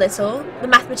move a little? The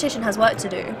mathematician has work to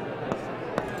do.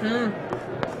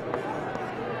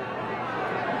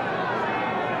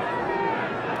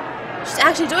 She's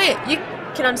actually doing it. You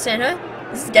can understand her.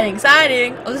 This is getting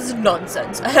exciting. Oh, this is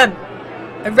nonsense. I've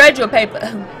read your paper.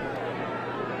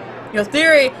 Your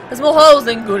theory has more holes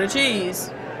than Gouda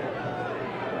cheese.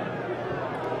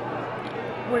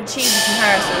 What a cheesy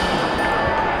comparison.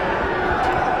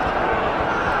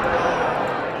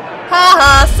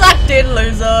 Haha, sucked in,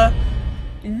 loser.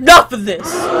 Enough of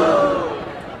this.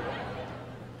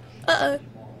 Uh-oh.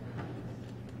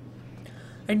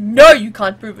 I know you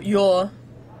can't prove it. Your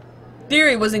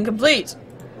theory was incomplete.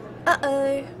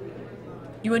 Uh-oh.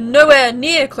 You were nowhere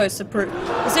near close to proof.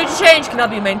 The state of change cannot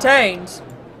be maintained.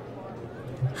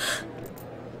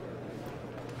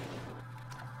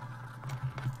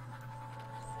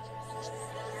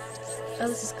 Oh,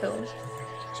 this is cool.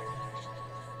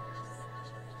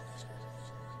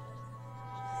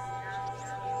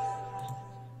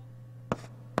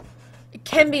 It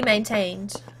can be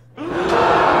maintained.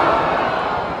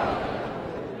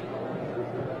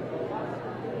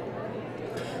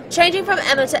 Changing from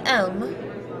Emma to Elm.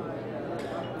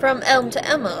 From Elm to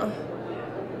Emma.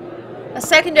 A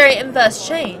secondary inverse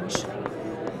change.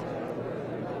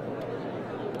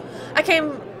 I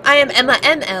am Emma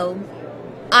and Elm.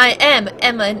 I am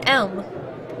Emma and Elm.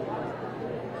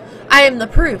 I am the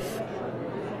proof.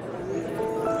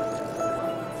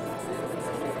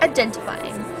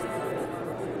 Identifying.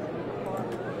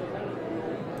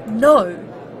 No.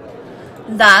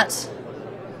 That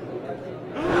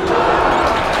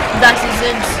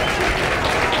isn't.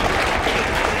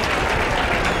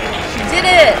 She did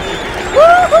it!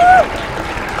 Woohoo!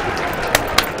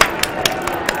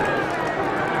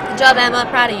 Good job, Emma.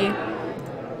 Proud of you.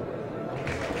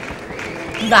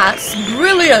 That's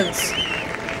brilliant!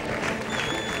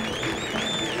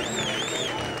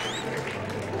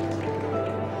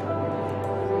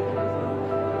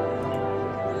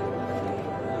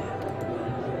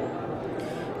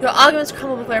 Your arguments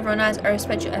crumble before everyone eyes. I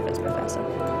respect your efforts, Professor.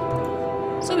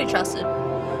 So be trusted.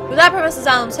 Without Professor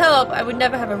Zalum's help, I would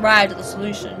never have arrived at the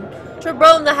solution to a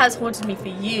problem that has haunted me for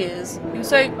years. He was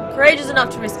so courageous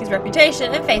enough to risk his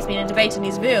reputation and face me in a debate in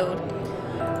his field.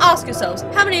 Ask yourselves,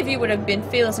 how many of you would have been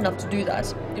fearless enough to do that?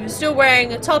 If he was still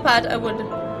wearing a top hat, I would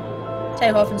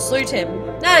take off and salute him.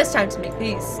 Now it's time to make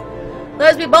peace.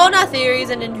 Let us be bold in our theories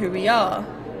and in who we are.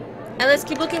 And let's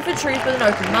keep looking for truth with an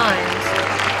open mind.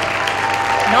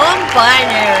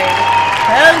 Non-binary.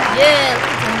 Hell yeah,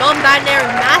 look at some non-binary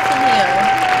math in here.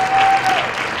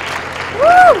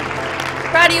 Woo!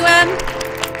 Proud of you, Em.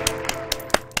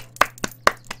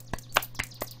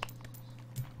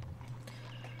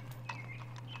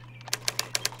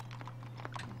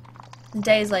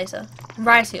 Days later,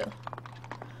 right here.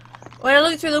 When I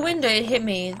looked through the window, it hit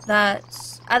me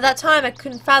that at that time I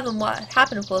couldn't fathom what had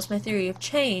happened. Of course, my theory of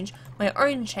change, my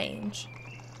own change.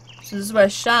 So this is where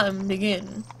shouting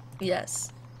begin.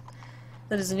 Yes,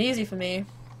 that isn't easy for me,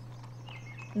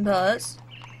 but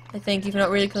I thank you for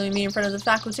not ridiculing me in front of the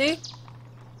faculty.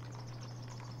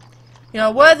 You're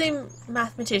a worthy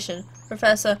mathematician,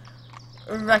 Professor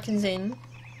Reckonzin.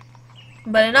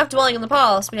 But enough dwelling in the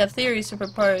past. We have theories to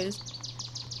propose,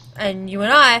 and you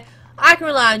and I can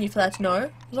rely on you for that to know,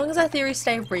 as long as our theories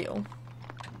stay real.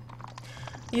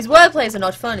 These wordplays are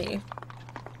not funny.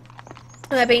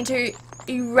 Am I being too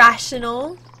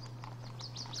irrational?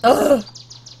 Ugh!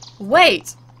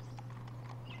 Wait!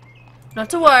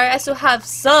 Not to worry, I still have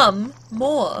some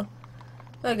more.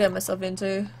 What did I get myself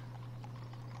into?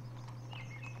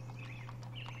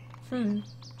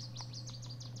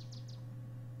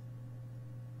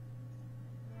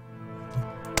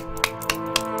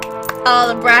 Oh,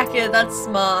 the bracket, that's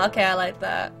smart. Okay, I like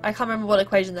that. I can't remember what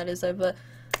equation that is though, but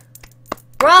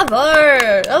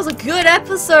bravo! That was a good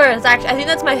episode. It's actually, I think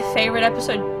that's my favorite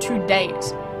episode to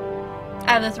date.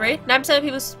 Out of the 3, 9% of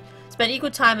people spend equal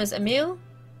time as Emil.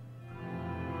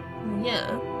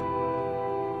 Yeah.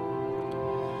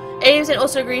 80%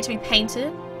 also agreed to be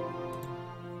painted.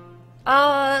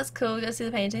 Oh, that's cool. Let's see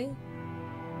the painting.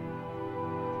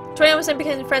 21%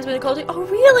 became friends with Nicole. Oh,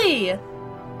 really?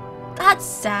 That's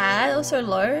sad. That was so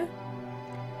low.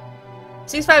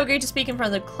 65 agreed to speak in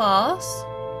front of the class.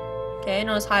 Okay,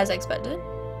 not as high as I expected.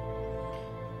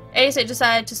 86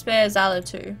 decided to spare Zala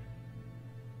too.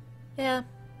 Yeah.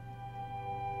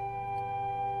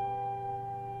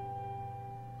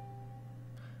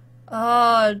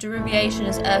 Oh, derivation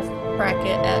is F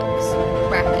bracket X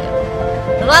bracket.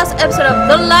 The last episode of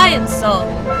The Lion Song.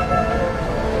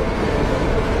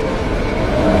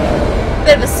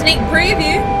 Bit of a sneak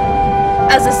preview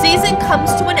as the season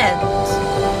comes to an end.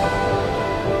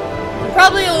 You're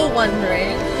probably all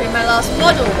wondering who my last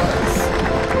model was.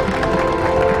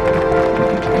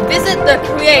 Visit the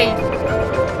creations.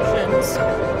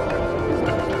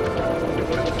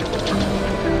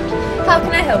 How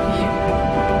can I help you?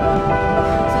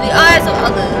 Through the eyes of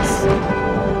others.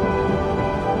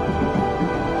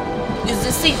 Is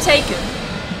the seat taken?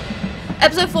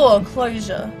 Episode 4,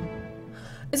 Closure.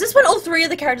 Is this when all 3 of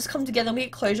the characters come together and we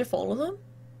get closure for all of them?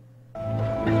 Ooh,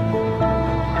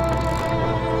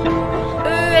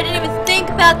 I didn't even think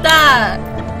about that!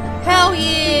 Hell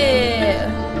yeah!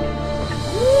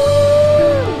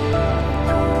 Woo!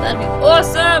 That'd be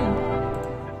awesome!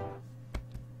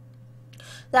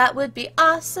 That would be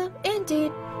awesome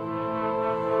indeed.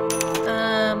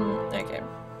 Okay.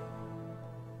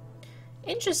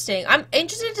 Interesting. I'm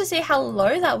interested to see how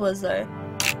low that was though.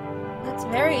 That's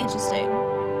very interesting.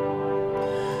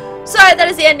 So that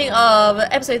is the ending of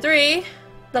episode 3,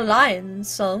 The Lion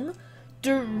Song.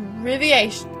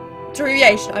 Derivation.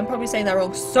 I'm probably saying that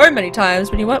wrong so many times,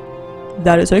 but you know what?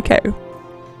 That is okay.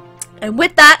 And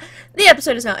with that, the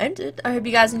episode is now ended. I hope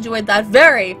you guys enjoyed that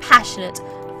very passionate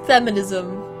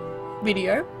feminism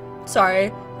video.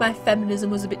 Sorry, my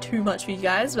feminism was a bit too much for you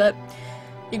guys, but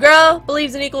your girl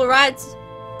believes in equal rights.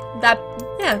 That,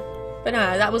 yeah. But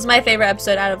no, that was my favorite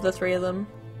episode out of the 3 of them.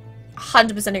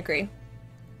 100% agree.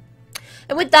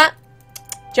 And with that,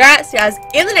 Jarrett, see you guys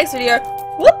in the next video.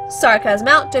 Whoop, sarcasm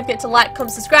out. Don't forget to like,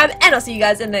 comment, subscribe, and I'll see you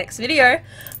guys in the next video.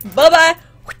 Bye bye.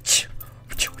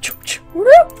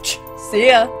 See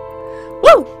ya.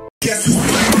 Woo!